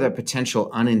what are the potential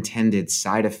unintended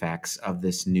side effects of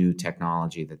this new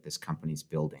technology that this company's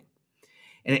building.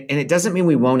 And it doesn't mean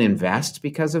we won't invest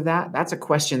because of that. That's a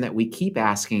question that we keep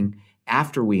asking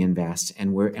after we invest,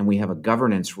 and we have a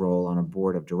governance role on a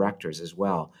board of directors as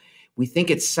well. We think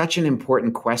it's such an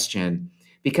important question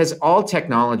because all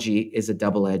technology is a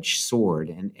double-edged sword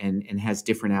and has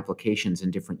different applications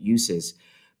and different uses.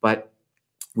 But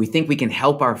we think we can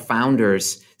help our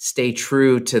founders stay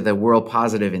true to the world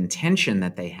positive intention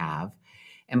that they have.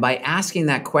 And by asking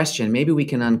that question, maybe we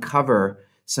can uncover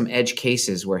some edge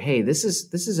cases where, hey, this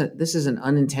is an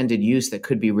unintended use that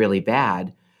could be really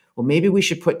bad. Well, maybe we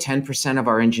should put 10% of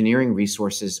our engineering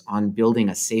resources on building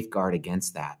a safeguard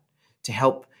against that to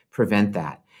help prevent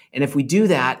that. And if we do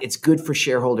that, it's good for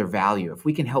shareholder value. If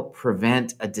we can help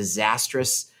prevent a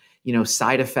disastrous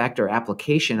side effect or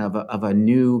application of a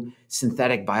new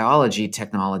synthetic biology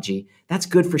technology, that's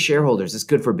good for shareholders. It's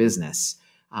good for business.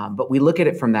 But we look at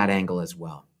it from that angle as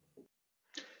well.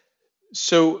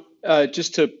 So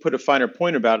just to put a finer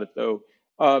point about it, though,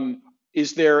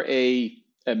 is there a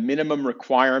minimum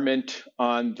requirement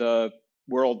on the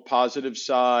world positive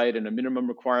side and a minimum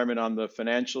requirement on the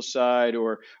financial side,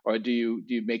 or do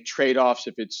you make trade-offs?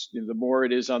 If it's, the more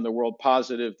it is on the world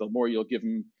positive, the more you'll give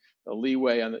them a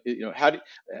leeway on the,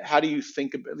 how do you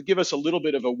think give us a little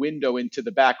bit of a window into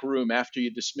the back room after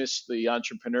you dismiss the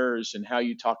entrepreneurs and how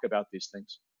you talk about these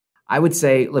things? I would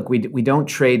say, look, we don't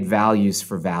trade values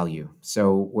for value.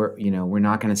 So we're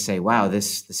not going to say, wow,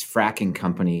 this fracking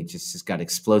company just has got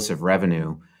explosive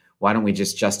revenue. Why don't we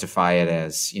just justify it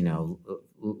as,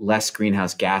 less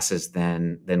greenhouse gases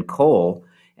than coal,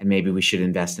 and maybe we should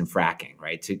invest in fracking,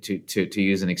 right? To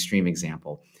use an extreme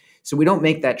example. So we don't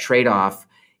make that trade-off.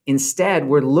 Instead,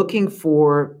 we're looking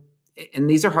for, and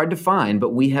these are hard to find, but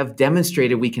we have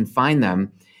demonstrated we can find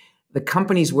them, the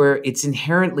companies where it's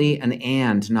inherently an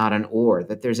and, not an or,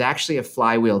 that there's actually a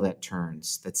flywheel that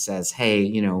turns that says,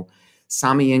 hey,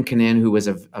 Sami Inkinen, who was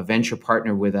a venture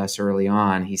partner with us early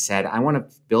on, he said, I want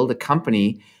to build a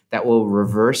company that will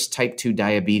reverse type 2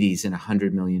 diabetes in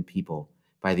 100 million people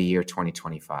by the year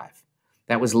 2025.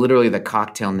 That was literally the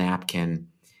cocktail napkin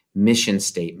mission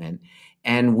statement.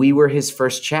 And we were his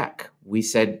first check. We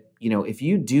said, if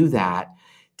you do that,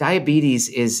 diabetes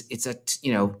it's a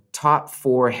top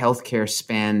 4 healthcare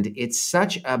spend. It's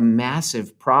such a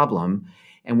massive problem.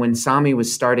 And when Sami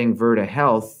was starting Virta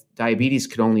Health, diabetes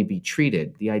could only be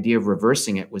treated. The idea of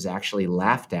reversing it was actually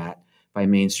laughed at by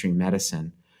mainstream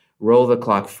medicine. Roll the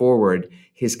clock forward,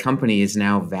 his company is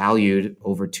now valued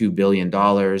over $2 billion.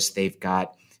 They've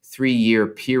got 3-year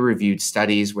peer-reviewed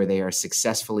studies where they are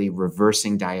successfully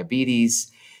reversing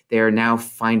diabetes. They are now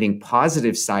finding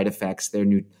positive side effects.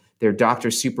 Their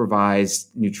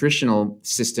doctor-supervised nutritional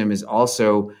system is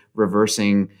also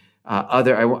reversing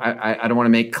other. I don't want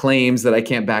to make claims that I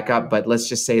can't back up, but let's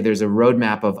just say there's a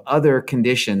roadmap of other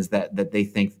conditions that they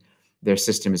think their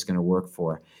system is going to work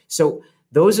for. So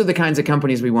those are the kinds of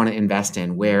companies we want to invest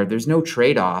in, where there's no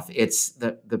trade-off. It's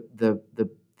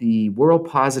the world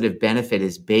positive benefit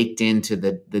is baked into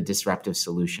the disruptive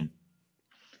solution.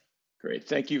 Great.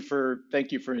 Thank you for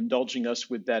indulging us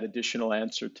with that additional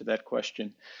answer to that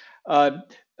question.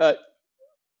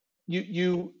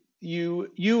 You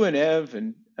and Ev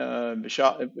and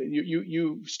Vishal,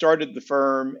 you started the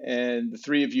firm, and the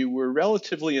three of you were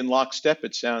relatively in lockstep,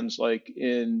 it sounds like,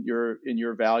 in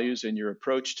your values and your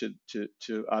approach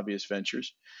to Obvious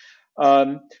Ventures.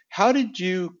 How did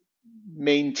you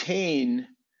maintain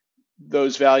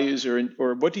those values,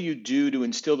 or what do you do to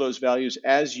instill those values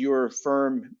as your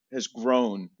firm has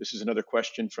grown? This is another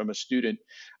question from a student.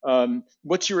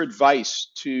 What's your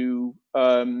advice to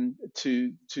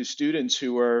students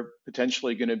who are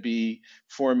potentially going to be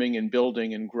forming and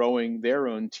building and growing their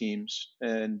own teams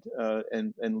and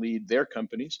lead their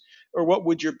companies? Or what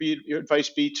would your advice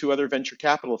be to other venture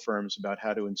capital firms about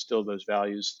how to instill those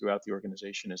values throughout the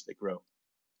organization as they grow?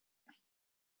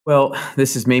 Well,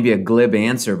 this is maybe a glib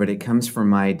answer, but it comes from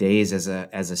my days as a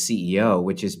CEO,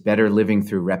 which is better living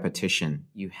through repetition.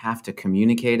 You have to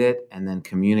communicate it, and then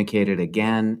communicate it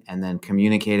again, and then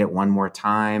communicate it one more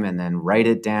time, and then write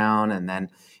it down, and then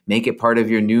make it part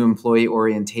of your new employee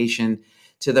orientation,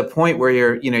 to the point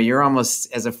where you're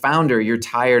almost, as a founder, you're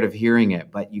tired of hearing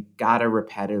it, but you gotta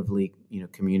repetitively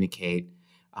communicate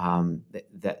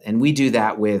that. And we do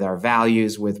that with our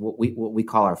values, with what we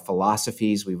call our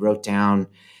philosophies. We wrote down,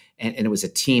 and it was a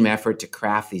team effort to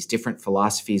craft these different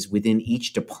philosophies within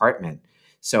each department.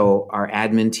 So our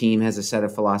admin team has a set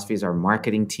of philosophies, our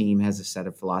marketing team has a set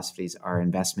of philosophies, our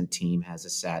investment team has a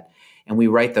set, and we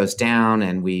write those down,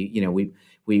 and we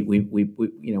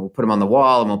put them on the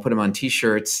wall, and we'll put them on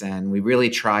T-shirts, and we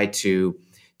really try to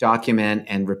document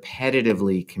and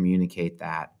repetitively communicate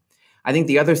that. I think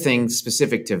the other thing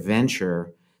specific to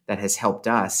venture that has helped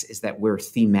us is that we're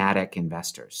thematic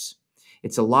investors.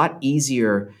 It's a lot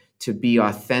easier to be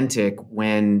authentic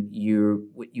when you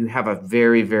have a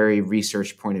very, very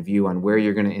research point of view on where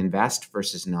you're going to invest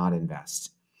versus not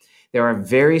invest. There are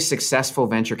very successful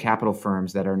venture capital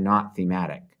firms that are not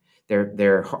thematic.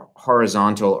 They're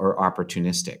horizontal or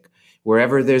opportunistic.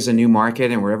 Wherever there's a new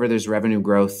market and wherever there's revenue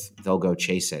growth, they'll go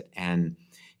chase it. And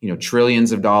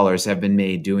trillions of dollars have been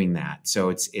made doing that. So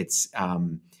it's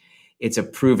a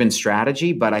proven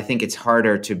strategy, but I think it's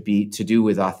harder to do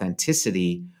with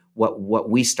authenticity what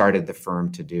we started the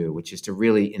firm to do, which is to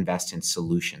really invest in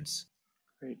solutions.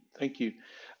 Great, thank you.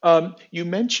 You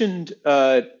mentioned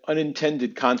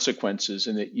unintended consequences,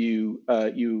 and that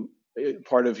you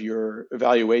part of your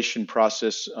evaluation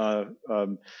process,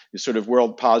 sort of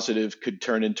world positive could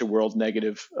turn into world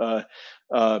negative.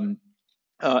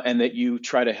 And that you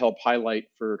try to help highlight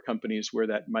for companies where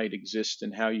that might exist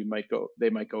and how they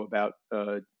might go about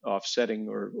offsetting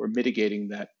or mitigating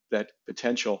that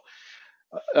potential.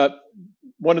 Uh,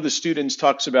 One of the students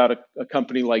talks about a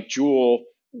company like Juul,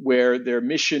 where their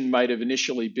mission might have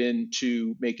initially been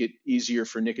to make it easier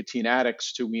for nicotine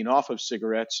addicts to wean off of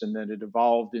cigarettes, and then it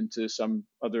evolved into some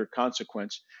other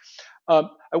consequence. I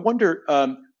wonder,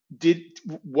 did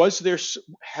was there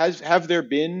have there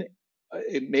been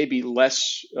maybe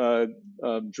less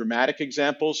dramatic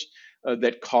examples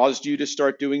that caused you to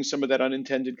start doing some of that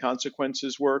unintended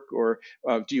consequences work, or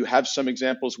do you have some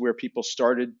examples where people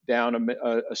started down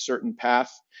a certain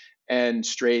path and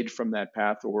strayed from that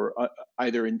path, or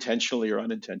either intentionally or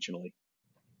unintentionally?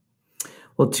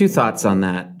 Well, two thoughts on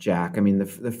that, Jack. I mean,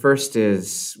 the first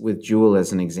is with Juul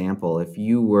as an example. If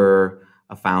you were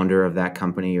a founder of that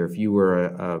company, or if you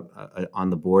were on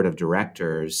the board of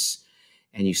directors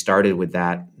and you started with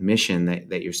that mission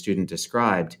that your student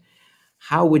described,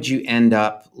 how would you end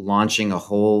up launching a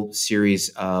whole series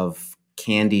of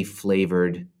candy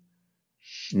flavored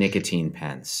nicotine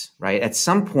pens, right? At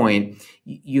some point,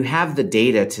 you have the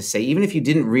data to say, even if you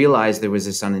didn't realize there was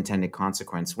this unintended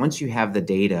consequence, once you have the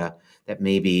data that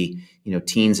maybe,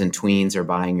 teens and tweens are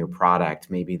buying your product,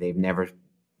 maybe they've never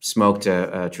smoked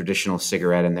a traditional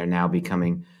cigarette and they're now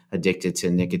becoming addicted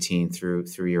to nicotine through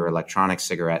your electronic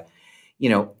cigarette.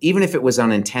 Even if it was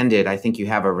unintended, I think you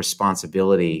have a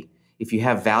responsibility. If you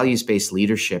have values-based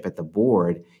leadership at the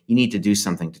board, you need to do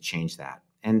something to change that.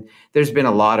 And there's been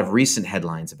a lot of recent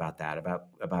headlines about that,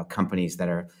 about companies that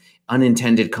are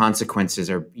unintended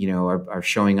consequences are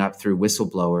showing up through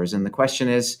whistleblowers. And the question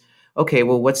is, okay,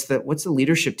 well, what's the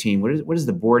leadership team? What is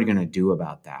the board going to do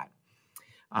about that?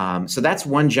 So that's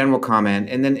one general comment.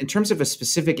 And then in terms of a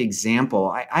specific example,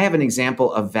 I have an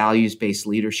example of values-based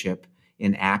leadership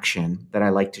in action that I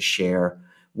like to share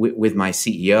with my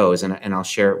CEOs, and I'll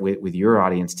share it with your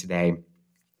audience today.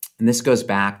 And this goes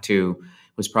back to,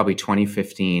 was probably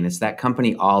 2015. It's that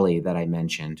company Olly that I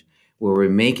mentioned, where we're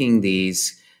making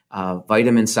these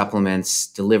vitamin supplements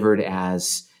delivered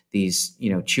as these,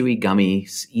 chewy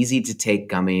gummies, easy to take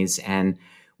gummies. And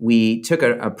we took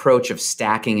an approach of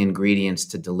stacking ingredients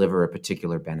to deliver a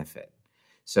particular benefit.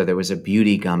 So there was a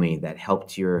beauty gummy that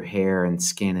helped your hair and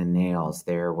skin and nails.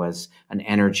 There was an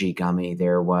energy gummy.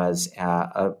 There was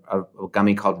a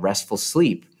gummy called Restful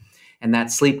Sleep. And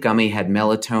that sleep gummy had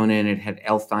melatonin, it had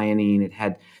L-theanine, it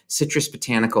had citrus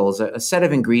botanicals, a set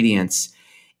of ingredients.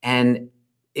 And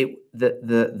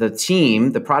the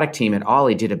team, the product team at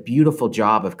Olly, did a beautiful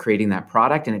job of creating that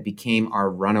product, and it became our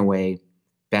runaway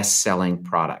best-selling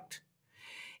product.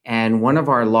 And one of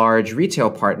our large retail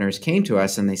partners came to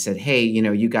us and they said, hey,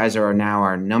 you guys are now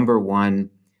our number one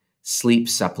sleep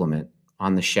supplement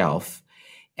on the shelf.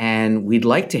 And we'd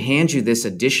like to hand you this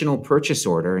additional purchase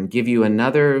order and give you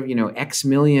another, X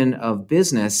million of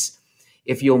business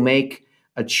if you'll make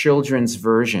a children's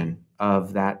version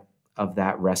of that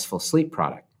restful sleep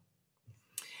product.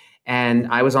 And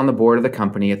I was on the board of the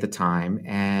company at the time,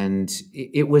 and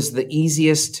it was the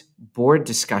easiest board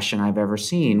discussion I've ever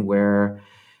seen, where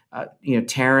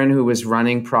Taryn, who was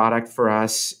running product for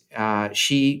us,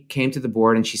 she came to the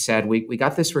board and she said, we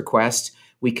got this request.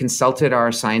 We consulted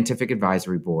our scientific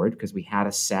advisory board because we had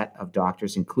a set of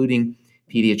doctors, including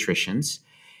pediatricians.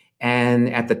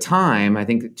 And at the time, I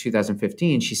think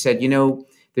 2015, she said,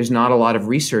 there's not a lot of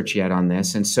research yet on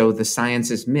this. And so the science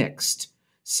is mixed.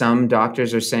 Some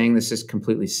doctors are saying this is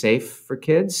completely safe for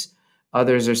kids.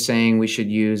 Others are saying we should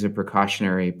use a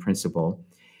precautionary principle.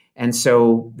 And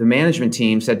so the management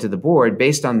team said to the board,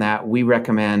 based on that, we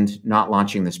recommend not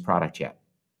launching this product yet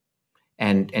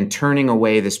and turning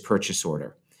away this purchase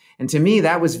order. And to me,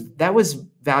 that was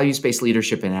values-based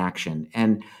leadership in action.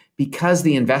 And because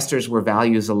the investors were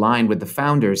values aligned with the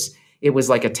founders, it was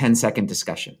like a 10-second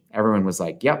discussion. Everyone was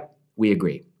like, yep, we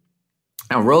agree.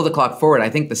 Now, roll the clock forward.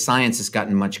 I think the science has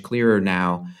gotten much clearer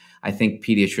now. I think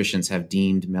pediatricians have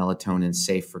deemed melatonin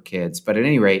safe for kids. But at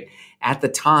any rate, at the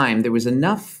time, there was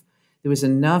enough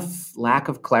lack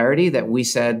of clarity that we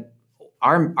said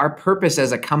our purpose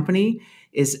as a company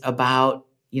is about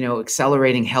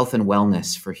accelerating health and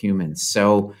wellness for humans.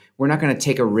 So we're not going to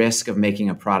take a risk of making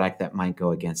a product that might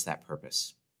go against that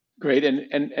purpose. Great,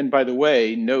 and by the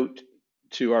way, note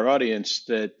to our audience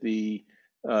that the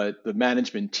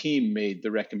management team made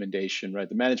the recommendation, right?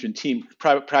 The management team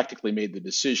practically made the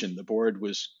decision. The board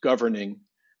was governing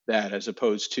that, as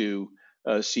opposed to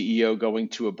a CEO going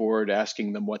to a board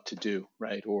asking them what to do,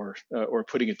 right? Or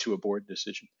putting it to a board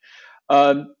decision.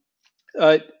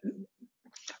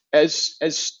 As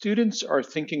students are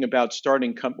thinking about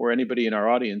starting or anybody in our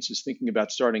audience is thinking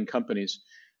about starting companies,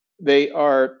 they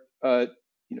are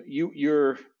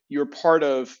you're part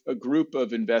of a group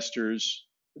of investors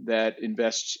that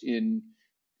invests in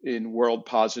in world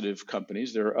positive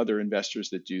companies. There are other investors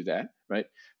that do that, right?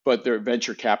 But they're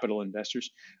venture capital investors.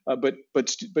 But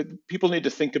people need to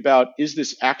think about: is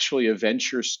this actually a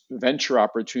venture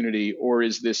opportunity, or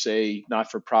is this a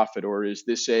not for profit, or is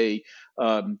this just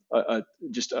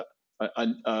a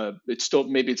it's still,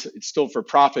 maybe it's still for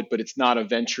profit, but it's not a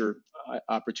venture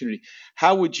opportunity.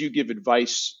 How would you give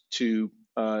advice to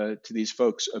these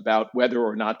folks about whether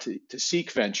or not to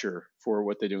seek venture for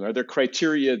what they're doing? Are there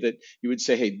criteria that you would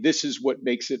say, hey, this is what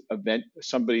makes it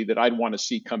somebody that I'd want to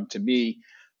see come to me,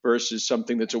 versus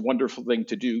something that's a wonderful thing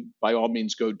to do? By all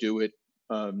means, go do it.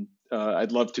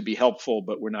 I'd love to be helpful,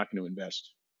 but we're not going to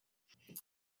invest.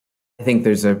 I think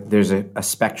there's a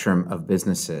spectrum of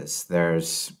businesses.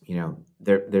 There's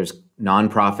there's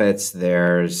nonprofits.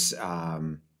 There's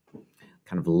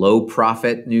kind of low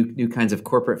profit, new kinds of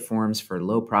corporate forms for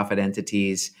low profit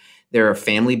entities. There are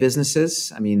family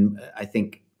businesses. I mean, I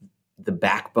think the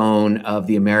backbone of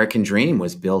the American dream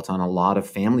was built on a lot of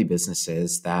family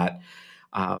businesses that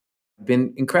have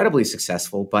been incredibly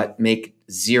successful, but make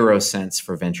zero sense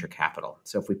for venture capital.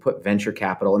 So if we put venture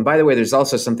capital, and by the way, there's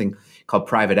also something called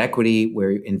private equity,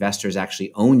 where investors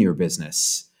actually own your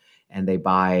business and they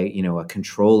buy, a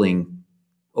controlling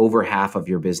over half of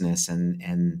your business,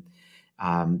 and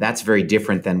that's very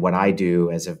different than what I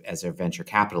do as a venture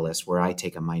capitalist, where I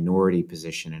take a minority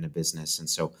position in a business. And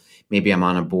so maybe I'm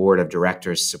on a board of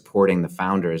directors supporting the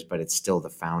founders, but it's still the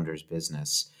founder's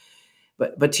business.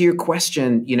 But to your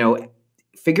question,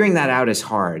 figuring that out is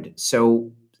hard.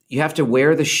 So you have to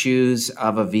wear the shoes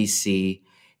of a VC.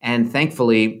 And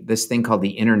thankfully, this thing called the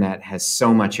internet has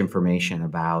so much information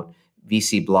about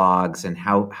VC blogs and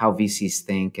how VCs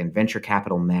think and venture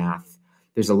capital math.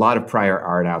 There's a lot of prior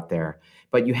art out there.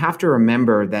 But you have to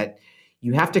remember that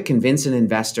you have to convince an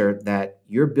investor that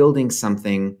you're building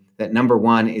something that, number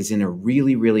one, is in a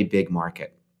really, really big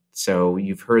market. So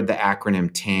you've heard the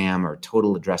acronym TAM, or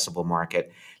total addressable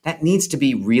market. That needs to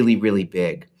be really, really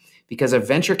big, because a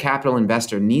venture capital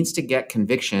investor needs to get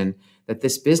conviction that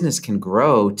this business can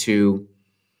grow to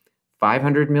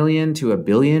 500 million to $1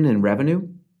 billion in revenue.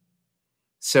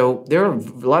 So there are a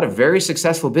lot of very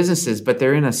successful businesses, but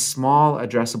they're in a small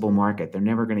addressable market. They're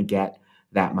never going to get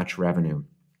that much revenue.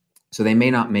 So they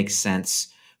may not make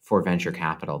sense for venture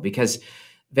capital, because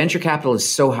venture capital is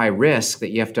so high risk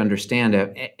that you have to understand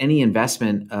any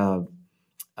investment a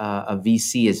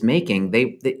VC is making.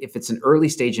 If it's an early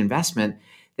stage investment,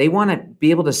 they want to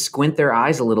be able to squint their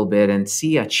eyes a little bit and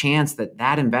see a chance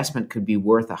that investment could be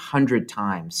worth 100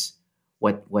 times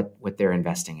what they're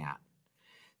investing at.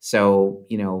 So,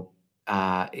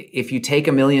 if you take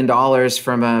 $1 million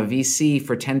from a VC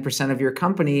for 10% of your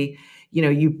company,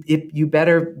 you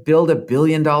better build $1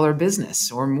 billion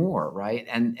business or more, right?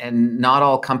 And not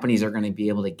all companies are going to be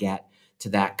able to get to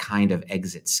that kind of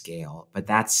exit scale. But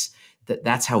that's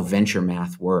how venture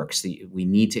math works. We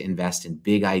need to invest in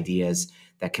big ideas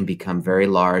that can become very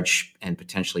large and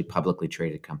potentially publicly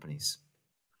traded companies.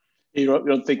 You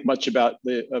don't think much about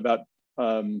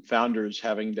founders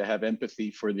having to have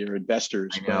empathy for their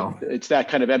investors. I know. But it's that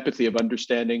kind of empathy of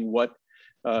understanding what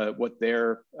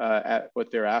they're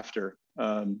after,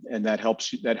 and that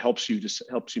helps you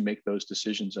make those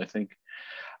decisions, I think.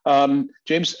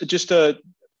 James, just to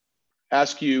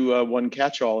ask you one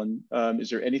catch-all, and is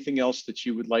there anything else that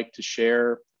you would like to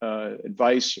share,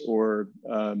 advice or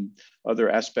other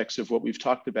aspects of what we've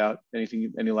talked about?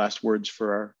 Any last words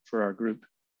for our group?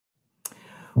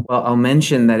 Well, I'll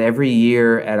mention that every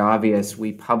year at Obvious,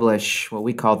 we publish what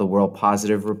we call the World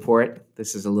Positive Report.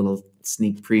 This is a little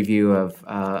sneak preview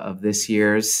of this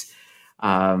year's.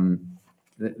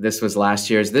 This was last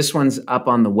year's. This one's up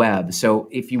on the web. So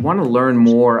if you want to learn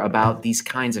more about these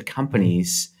kinds of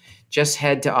companies, just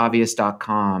head to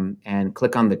obvious.com and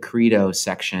click on the Credo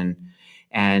section.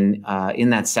 And in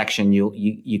that section,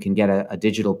 you can get a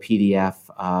digital PDF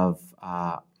of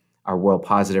our World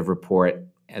Positive Report.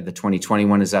 The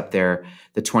 2021 is up there.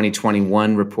 The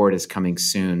 2021 report is coming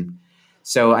soon.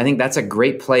 So I think that's a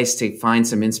great place to find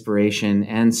some inspiration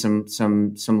and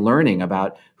some learning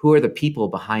about who are the people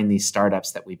behind these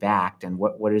startups that we backed and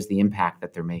what is the impact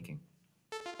that they're making.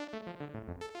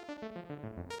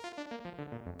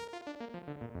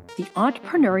 The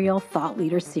Entrepreneurial Thought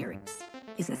Leader Series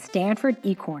is a Stanford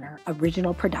eCorner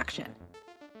original production.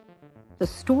 The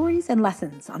stories and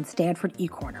lessons on Stanford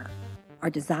eCorner are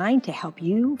designed to help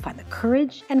you find the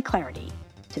courage and clarity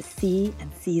to see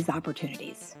and seize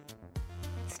opportunities.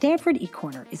 Stanford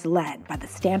eCorner is led by the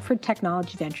Stanford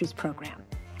Technology Ventures Program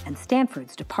and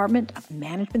Stanford's Department of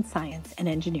Management Science and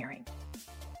Engineering.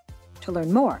 To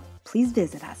learn more, please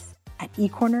visit us at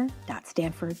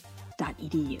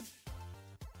ecorner.stanford.edu.